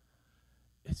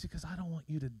 It's because I don't want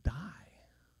you to die.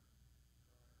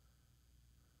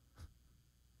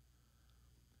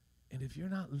 And if you're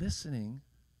not listening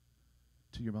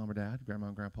to your mom or dad, grandma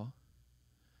and grandpa,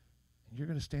 and you're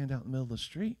going to stand out in the middle of the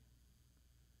street,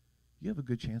 you have a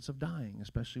good chance of dying,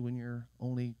 especially when you're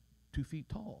only 2 feet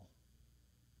tall.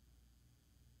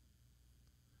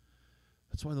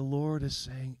 That's why the Lord is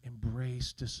saying,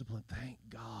 embrace discipline. Thank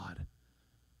God.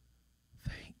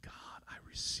 Thank God I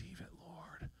receive it,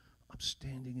 Lord. I'm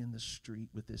standing in the street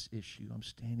with this issue. I'm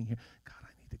standing here. God,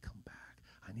 I need to come back.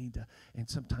 I need to, and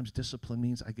sometimes discipline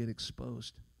means I get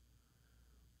exposed.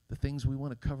 The things we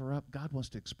want to cover up, God wants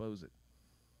to expose it.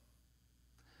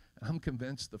 And I'm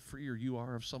convinced the freer you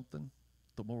are of something,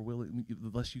 the more willing, the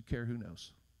less you care, who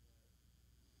knows.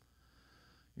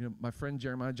 You know, my friend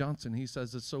Jeremiah Johnson, he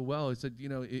says it so well. He said, you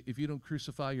know, if you don't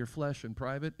crucify your flesh in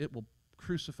private, it will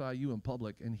crucify you in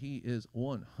public. And he is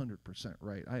 100%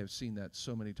 right. I have seen that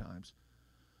so many times.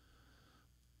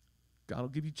 God will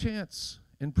give you a chance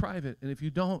in private. And if you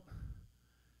don't,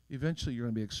 eventually you're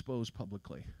going to be exposed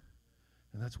publicly.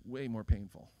 And that's way more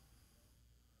painful.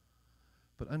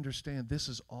 But understand, this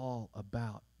is all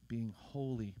about being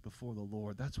holy before the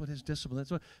Lord. That's what his discipline,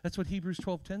 that's what Hebrews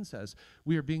 12:10 says.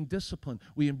 We are being disciplined.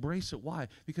 We embrace it. Why?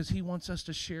 Because he wants us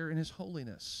to share in his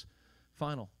holiness.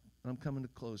 Final, I'm coming to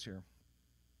close here.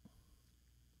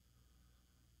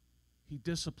 He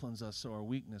disciplines us so our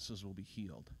weaknesses will be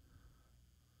healed.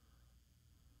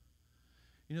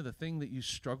 You know, the thing that you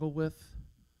struggle with,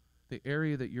 the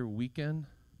area that you're weak in,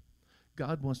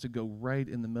 God wants to go right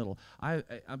in the middle.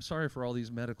 I'm sorry for all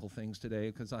these medical things today,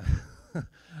 because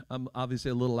I'm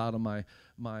obviously a little out of my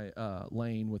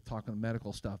lane with talking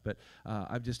medical stuff, but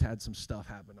I've just had some stuff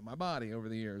happen to my body over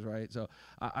the years, right? So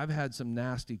I've had some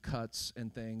nasty cuts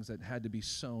and things that had to be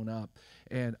sewn up,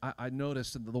 and I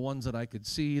noticed the ones that I could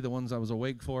see, the ones I was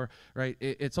awake for, right?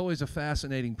 It's always a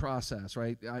fascinating process,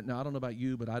 right? Now, I don't know about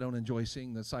you, but I don't enjoy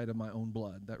seeing the sight of my own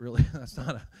blood. That's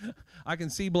not I can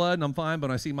see blood and I'm fine, but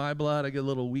when I see my blood, I get a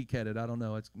little weak-headed. I don't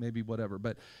know, it's maybe whatever.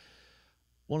 But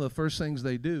one of the first things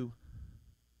they do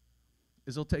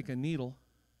is they'll take a needle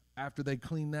after they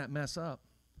clean that mess up,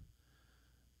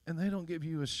 and they don't give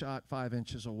you a shot 5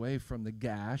 inches away from the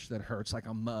gash that hurts like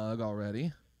a mug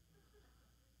already.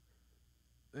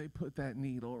 They put that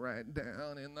needle right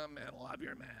down in the middle of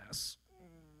your mass.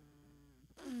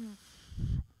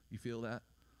 You feel that?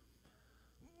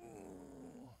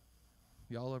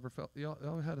 Y'all ever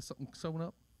had something sewn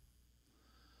up?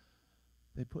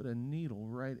 They put a needle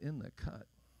right in the cut,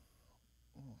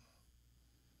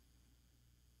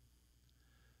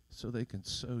 so they can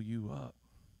sew you up,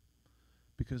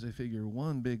 because they figure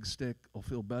one big stick will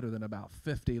feel better than about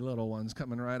 50 little ones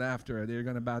coming right after it. They're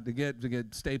about to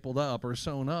get stapled up or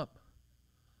sewn up.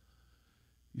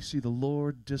 You see, the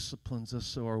Lord disciplines us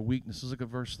so our weaknesses. Look at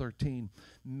verse 13.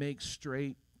 Make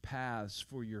straight paths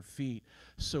for your feet,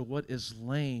 so what is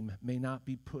lame may not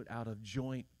be put out of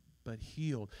joint but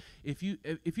healed. If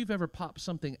you've ever popped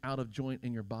something out of joint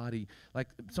in your body, like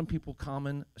some people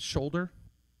common shoulder,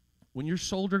 when your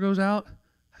shoulder goes out,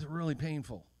 that's really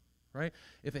painful, right?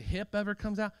 If a hip ever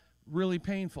comes out, really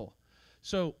painful.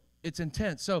 So it's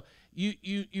intense. So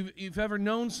you've ever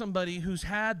known somebody who's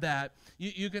had that,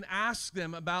 you can ask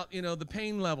them about, the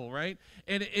pain level, right?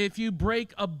 And if you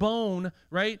break a bone,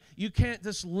 right, you can't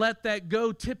just let that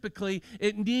go typically.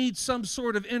 It needs some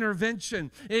sort of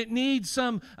intervention. It needs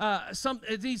some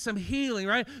healing,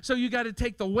 right? So you got to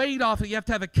take the weight off it. You have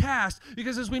to have a cast,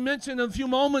 because as we mentioned a few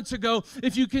moments ago,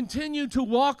 if you continue to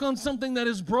walk on something that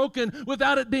is broken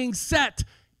without it being set,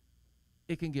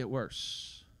 it can get worse.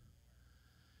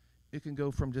 It can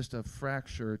go from just a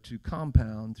fracture to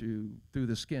compound through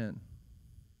the skin.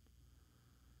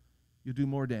 You do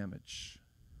more damage.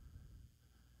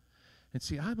 And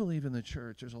see, I believe in the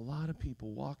church, there's a lot of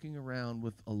people walking around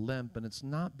with a limp, and it's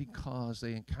not because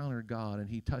they encountered God and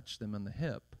he touched them on the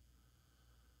hip,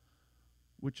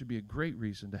 which would be a great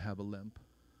reason to have a limp,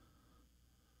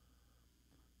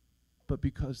 but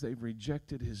because they've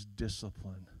rejected his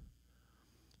discipline,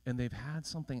 and they've had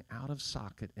something out of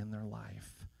socket in their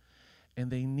life. And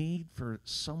they need for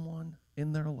someone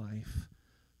in their life,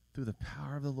 through the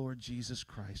power of the Lord Jesus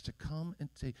Christ, to come and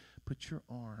say, put your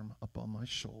arm up on my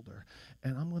shoulder,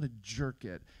 and I'm going to jerk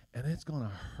it, and it's going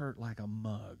to hurt like a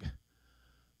mug.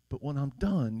 But when I'm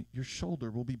done, your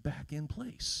shoulder will be back in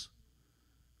place.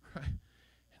 Right?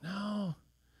 No.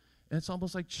 And it's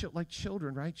almost like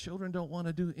children, right? Children don't want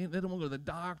to they don't want to go to the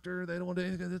doctor. They don't want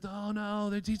to, oh no,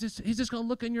 he's just going to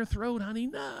look in your throat, honey.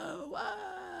 No.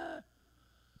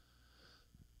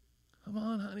 Come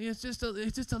on, honey. It's just a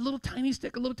little tiny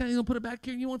stick, a little tiny. You'll put it back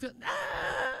here, and you won't feel it.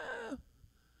 No!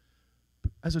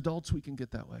 As adults, we can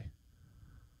get that way.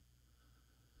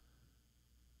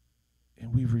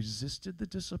 And we've resisted the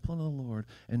discipline of the Lord.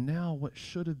 And now what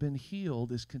should have been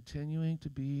healed is continuing to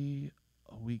be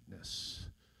a weakness.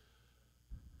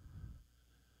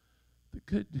 The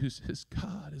good news is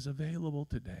God is available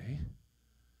today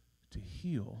to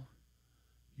heal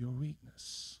your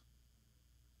weakness.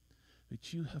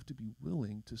 But you have to be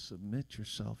willing to submit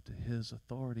yourself to His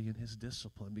authority and His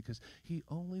discipline, because He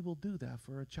only will do that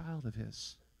for a child of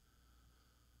His.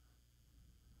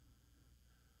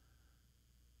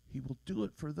 He will do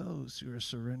it for those who are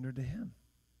surrendered to Him.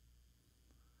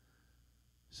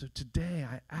 So today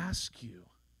I ask you,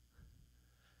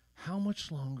 how much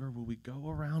longer will we go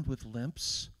around with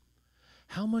limps?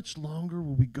 How much longer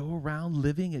will we go around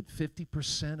living at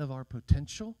 50% of our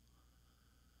potential?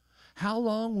 How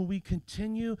long will we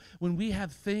continue when we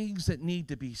have things that need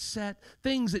to be set,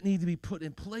 things that need to be put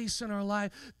in place in our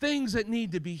life, things that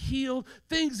need to be healed,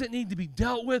 things that need to be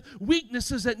dealt with,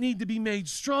 weaknesses that need to be made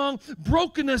strong,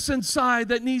 brokenness inside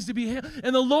that needs to be healed?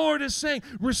 And the Lord is saying,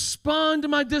 respond to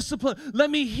my discipline. Let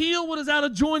me heal what is out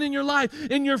of joint in your life.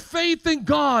 And your faith in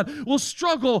God will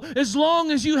struggle as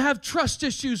long as you have trust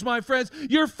issues, my friends.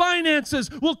 Your finances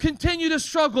will continue to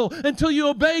struggle until you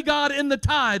obey God in the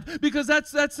tithe, because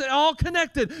that's all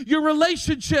connected. Your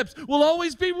relationships will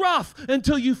always be rough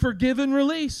until you forgive and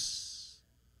release.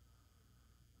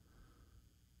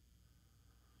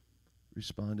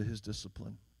 Respond to His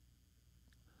discipline.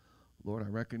 Lord, I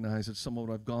recognize that some of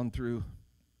what I've gone through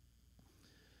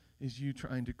is you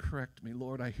trying to correct me.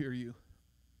 Lord, I hear you.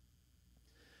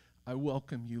 I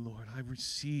welcome you, Lord. I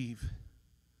receive,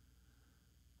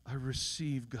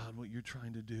 God, what you're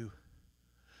trying to do.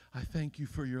 I thank you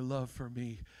for your love for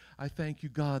me. I thank you,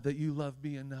 God, that you love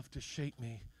me enough to shape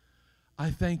me.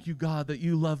 I thank you, God, that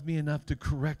you love me enough to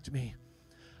correct me.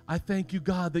 I thank you,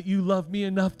 God, that you love me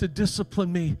enough to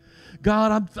discipline me.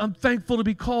 God, I'm thankful to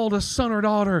be called a son or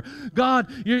daughter. God,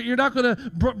 you're not going to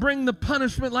bring the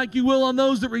punishment like you will on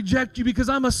those that reject you, because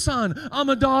I'm a son, I'm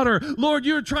a daughter. Lord,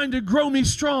 you're trying to grow me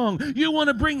strong. You want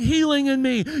to bring healing in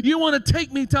me. You want to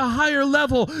take me to a higher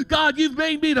level. God, you've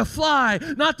made me to fly,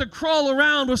 not to crawl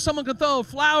around where someone can throw a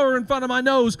flower in front of my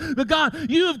nose. But God,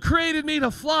 you have created me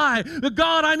to fly. But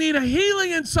God, I need a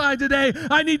healing inside today.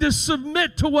 I need to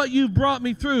submit to what you've brought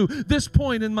me through this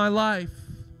point in my life.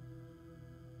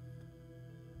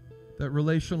 That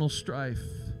relational strife,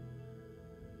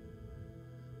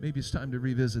 maybe it's time to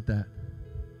revisit that.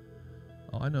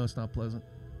 Oh, I know it's not pleasant.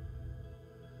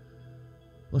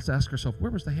 Let's ask ourselves,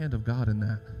 where was the hand of God in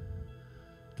that?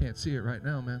 Can't see it right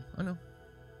now, man. I know.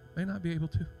 May not be able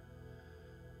to.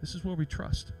 This is where we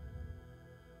trust.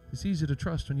 It's easy to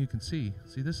trust when you can see.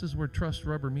 See, this is where trust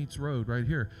rubber meets road, right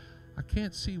here. I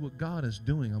can't see what God is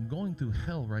doing. I'm going through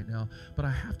hell right now, but I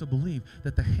have to believe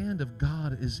that the hand of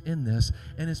God is in this,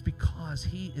 and it's because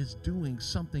He is doing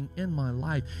something in my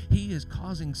life. He is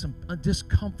causing some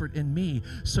discomfort in me,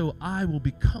 so I will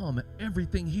become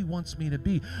everything He wants me to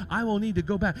be. I will need to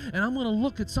go back, and I'm going to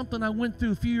look at something I went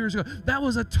through a few years ago. That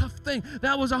was a tough thing.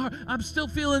 That was I'm still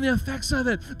feeling the effects of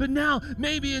it, but now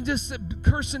maybe in just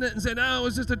cursing it and saying, oh, it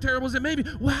was just a terrible thing. Maybe,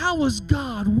 well, how was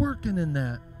God working in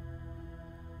that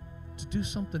to do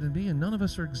something in me? And none of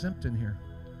us are exempt in here.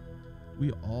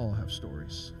 We all have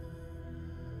stories.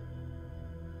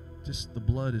 Just the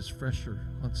blood is fresher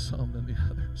on some than the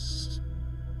others.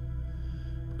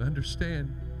 But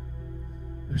understand,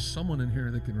 there's someone in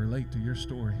here that can relate to your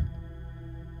story.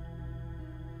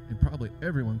 And probably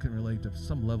everyone can relate to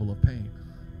some level of pain.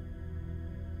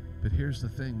 But here's the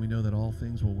thing, we know that all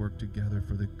things will work together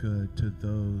for the good to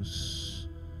those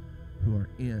who are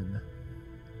in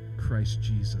Christ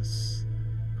Jesus,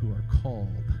 who are called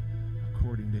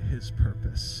according to His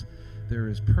purpose. There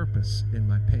is purpose in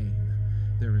my pain.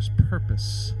 There is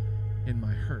purpose in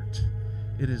my hurt.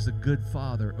 It is the good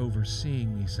Father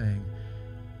overseeing me saying,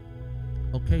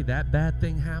 okay, that bad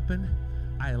thing happened.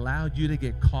 I allowed you to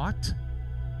get caught,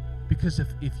 because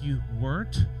if you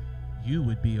weren't, you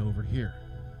would be over here.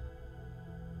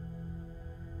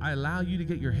 I allowed you to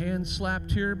get your hand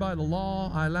slapped here by the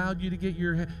law. I allowed you to get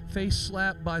your face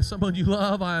slapped by someone you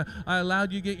love. I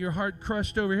allowed you to get your heart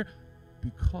crushed over here.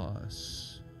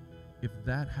 Because if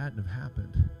that hadn't have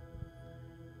happened,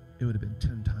 it would have been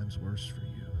 10 times worse for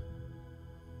you.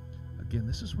 Again,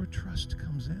 this is where trust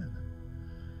comes in.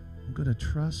 I'm going to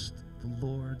trust the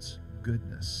Lord's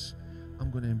goodness.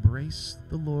 I'm going to embrace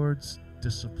the Lord's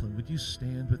discipline. Would you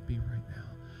stand with me right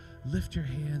now? Lift your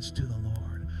hands to the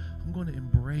Lord. I'm going to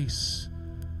embrace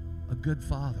a good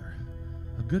father.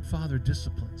 A good father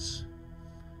disciplines.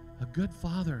 A good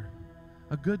father,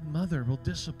 a good mother will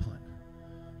discipline.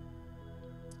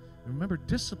 Remember,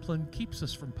 discipline keeps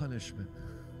us from punishment.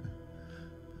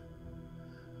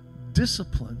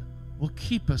 Discipline will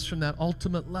keep us from that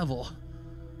ultimate level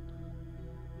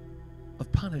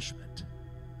of punishment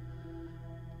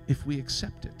if we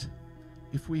accept it,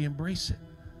 if we embrace it.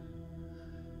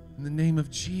 In the name of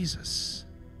Jesus.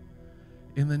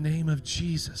 In the name of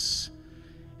Jesus.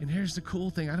 And here's the cool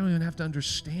thing. I don't even have to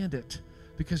understand it,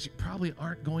 because you probably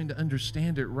aren't going to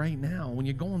understand it right now. When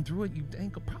you're going through it, you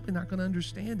ain't probably not going to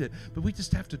understand it. But we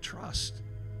just have to trust.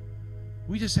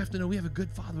 We just have to know we have a good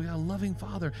Father. We got a loving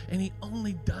Father. And He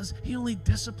only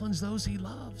disciplines those He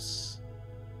loves.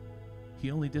 He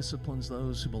only disciplines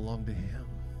those who belong to Him.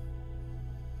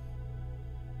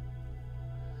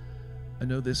 I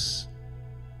know this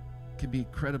can be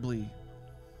incredibly,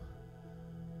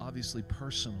 obviously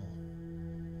personal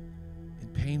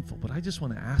and painful, but I just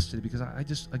want to ask you, because I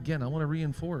want to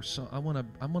reinforce. So I want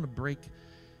to break.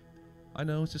 I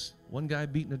know it's just one guy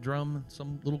beating a drum in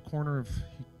some little corner of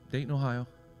Dayton, Ohio,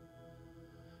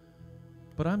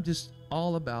 but I'm just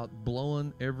all about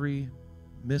blowing every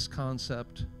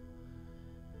misconcept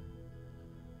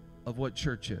of what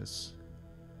church is.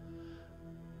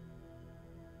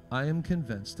 I am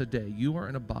convinced today you are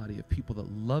in a body of people that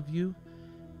love you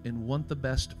and want the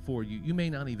best for you. You may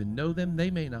not even know them. They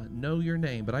may not know your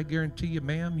name, but I guarantee you,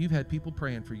 ma'am, you've had people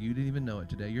praying for you. You didn't even know it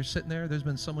today. You're sitting there. There's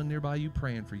been someone nearby you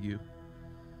praying for you.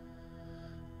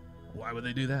 Why would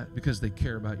they do that? Because they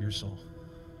care about your soul.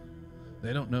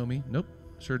 They don't know me. Nope,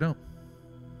 sure don't.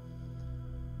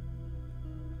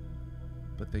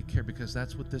 But they care because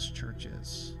that's what this church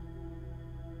is.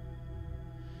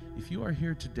 If you are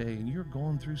here today and you're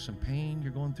going through some pain,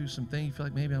 you're going through some things, you feel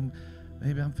like maybe I'm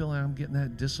feeling like I'm getting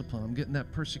that discipline, I'm getting that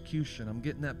persecution, I'm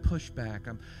getting that pushback,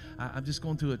 I'm just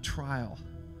going through a trial.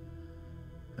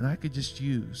 And I could just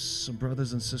use some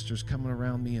brothers and sisters coming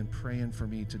around me and praying for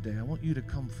me today. I want you to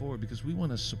come forward because we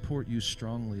want to support you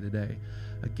strongly today.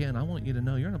 Again, I want you to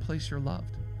know you're in a place you're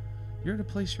loved. You're in a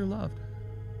place you're loved.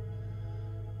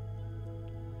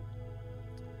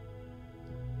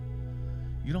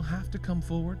 You don't have to come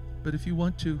forward, but if you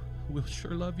want to, we'll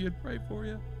sure love you and pray for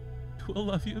you. We'll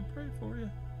love you and pray for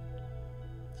you.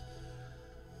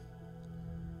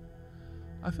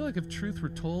 I feel like if truth were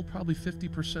told, probably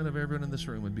 50% of everyone in this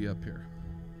room would be up here.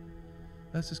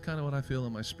 That's just kind of what I feel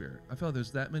in my spirit. I feel like there's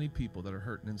that many people that are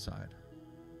hurting inside.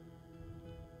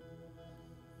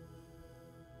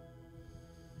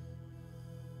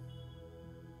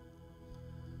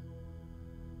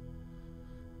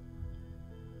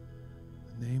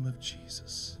 In the name of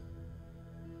Jesus.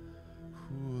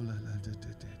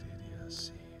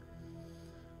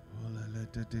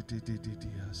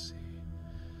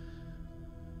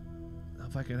 Now,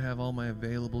 if I could have all my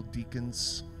available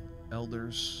deacons,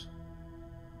 elders,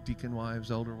 deacon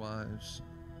wives, elder wives,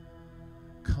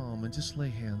 come and just lay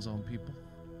hands on people.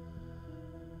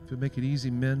 If you make it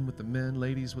easy, men with the men,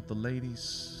 ladies with the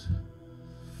ladies.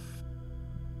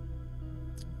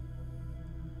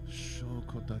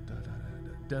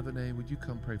 Devanay, would you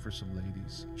come pray for some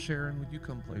ladies? Sharon, would you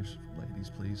come pray for some ladies,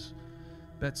 please?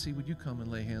 Betsy, would you come and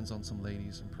lay hands on some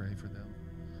ladies and pray for them?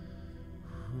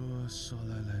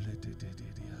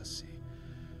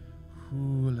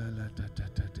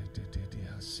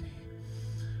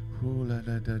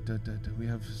 We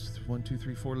have 1, 2,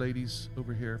 3, 4 ladies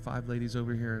over here, 5 ladies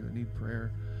over here that need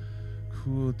prayer.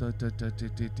 In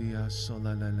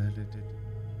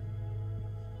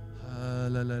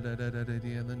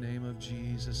the name of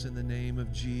Jesus, in the name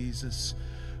of Jesus.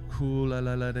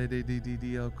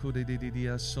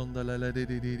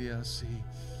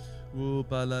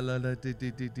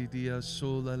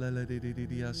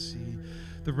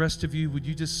 The rest of you, would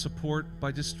you just support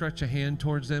by just stretch a hand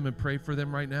towards them and pray for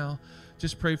them right now?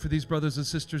 Just pray for these brothers and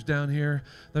sisters down here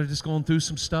that are just going through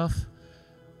some stuff.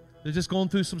 They're just going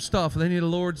through some stuff. They need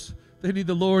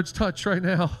the Lord's touch right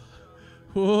now.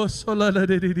 Lord,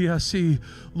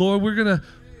 we're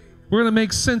gonna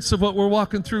make sense of what we're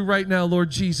walking through right now, Lord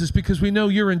Jesus, because we know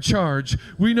you're in charge.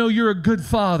 We know you're a good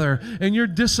Father, and your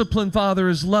disciplined Father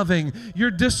is loving.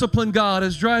 Your disciplined God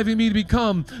is driving me to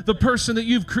become the person that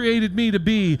you've created me to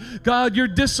be. God, your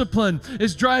discipline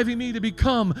is driving me to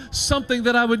become something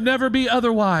that I would never be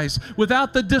otherwise.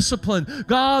 Without the discipline,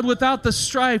 God, without the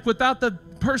strife, without the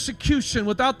persecution,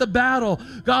 without the battle,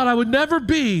 God, I would never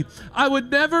be,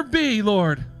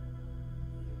 Lord,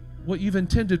 what you've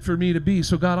intended for me to be.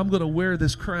 So God, I'm going to wear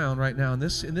this crown right now in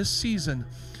this season.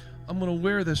 I'm going to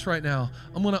wear this right now.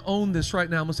 I'm going to own this right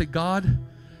now. I'm going to say, God,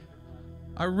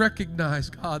 I recognize,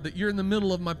 God, that you're in the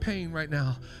middle of my pain right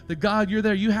now. That, God, you're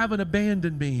there. You haven't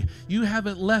abandoned me. You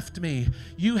haven't left me.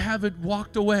 You haven't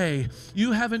walked away.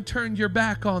 You haven't turned your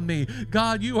back on me.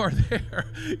 God, you are there.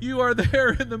 You are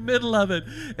there in the middle of it.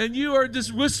 And you are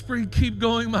just whispering, keep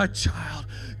going, my child.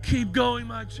 Keep going,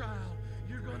 my child.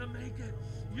 You're going to make it.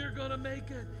 You're going to make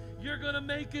it. You're going to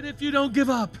make it if you don't give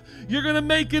up. You're going to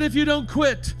make it if you don't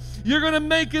quit. You're going to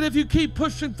make it if you keep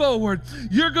pushing forward.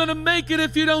 You're going to make it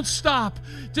if you don't stop.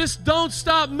 Just don't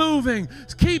stop moving.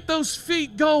 Keep those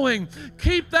feet going.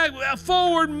 Keep that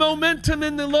forward momentum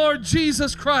in the Lord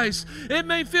Jesus Christ. It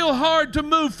may feel hard to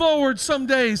move forward some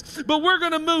days, but we're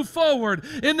going to move forward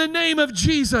in the name of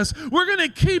Jesus. We're going to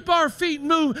keep our feet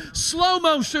move. Slow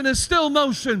motion is still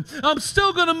motion. I'm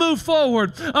still going to move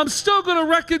forward. I'm still going to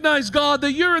recognize, God,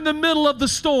 that you're in the middle of the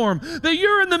storm, that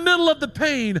you're in the middle of the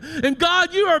pain. And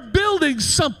God, you are building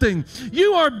something.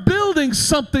 You are building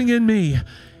something in me.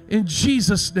 In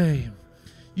Jesus' name,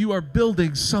 you are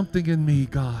building something in me,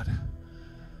 God.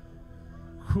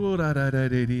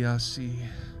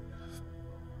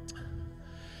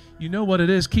 You know what it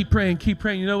is. Keep praying, keep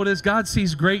praying. You know what it is. God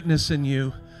sees greatness in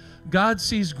you. God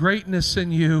sees greatness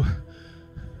in you.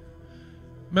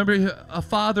 Remember, a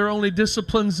father only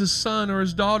disciplines his son or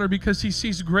his daughter because he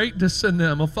sees greatness in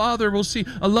them. A father will see,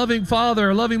 a loving father,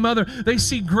 a loving mother, they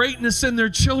see greatness in their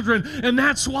children, and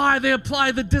that's why they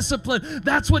apply the discipline.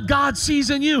 That's what God sees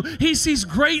in you. He sees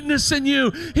greatness in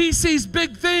you. He sees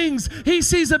big things. He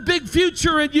sees a big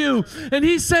future in you. And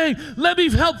he's saying, let me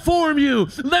help form you.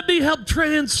 Let me help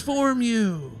transform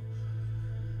you.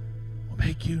 I'll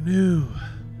make you new.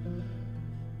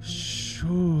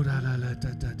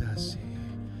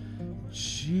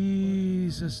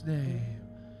 Jesus' name.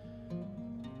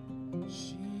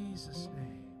 Jesus'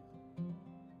 name.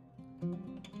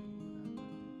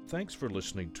 Thanks for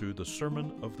listening to the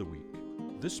Sermon of the Week.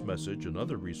 This message and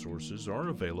other resources are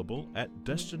available at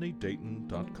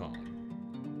destinydayton.com.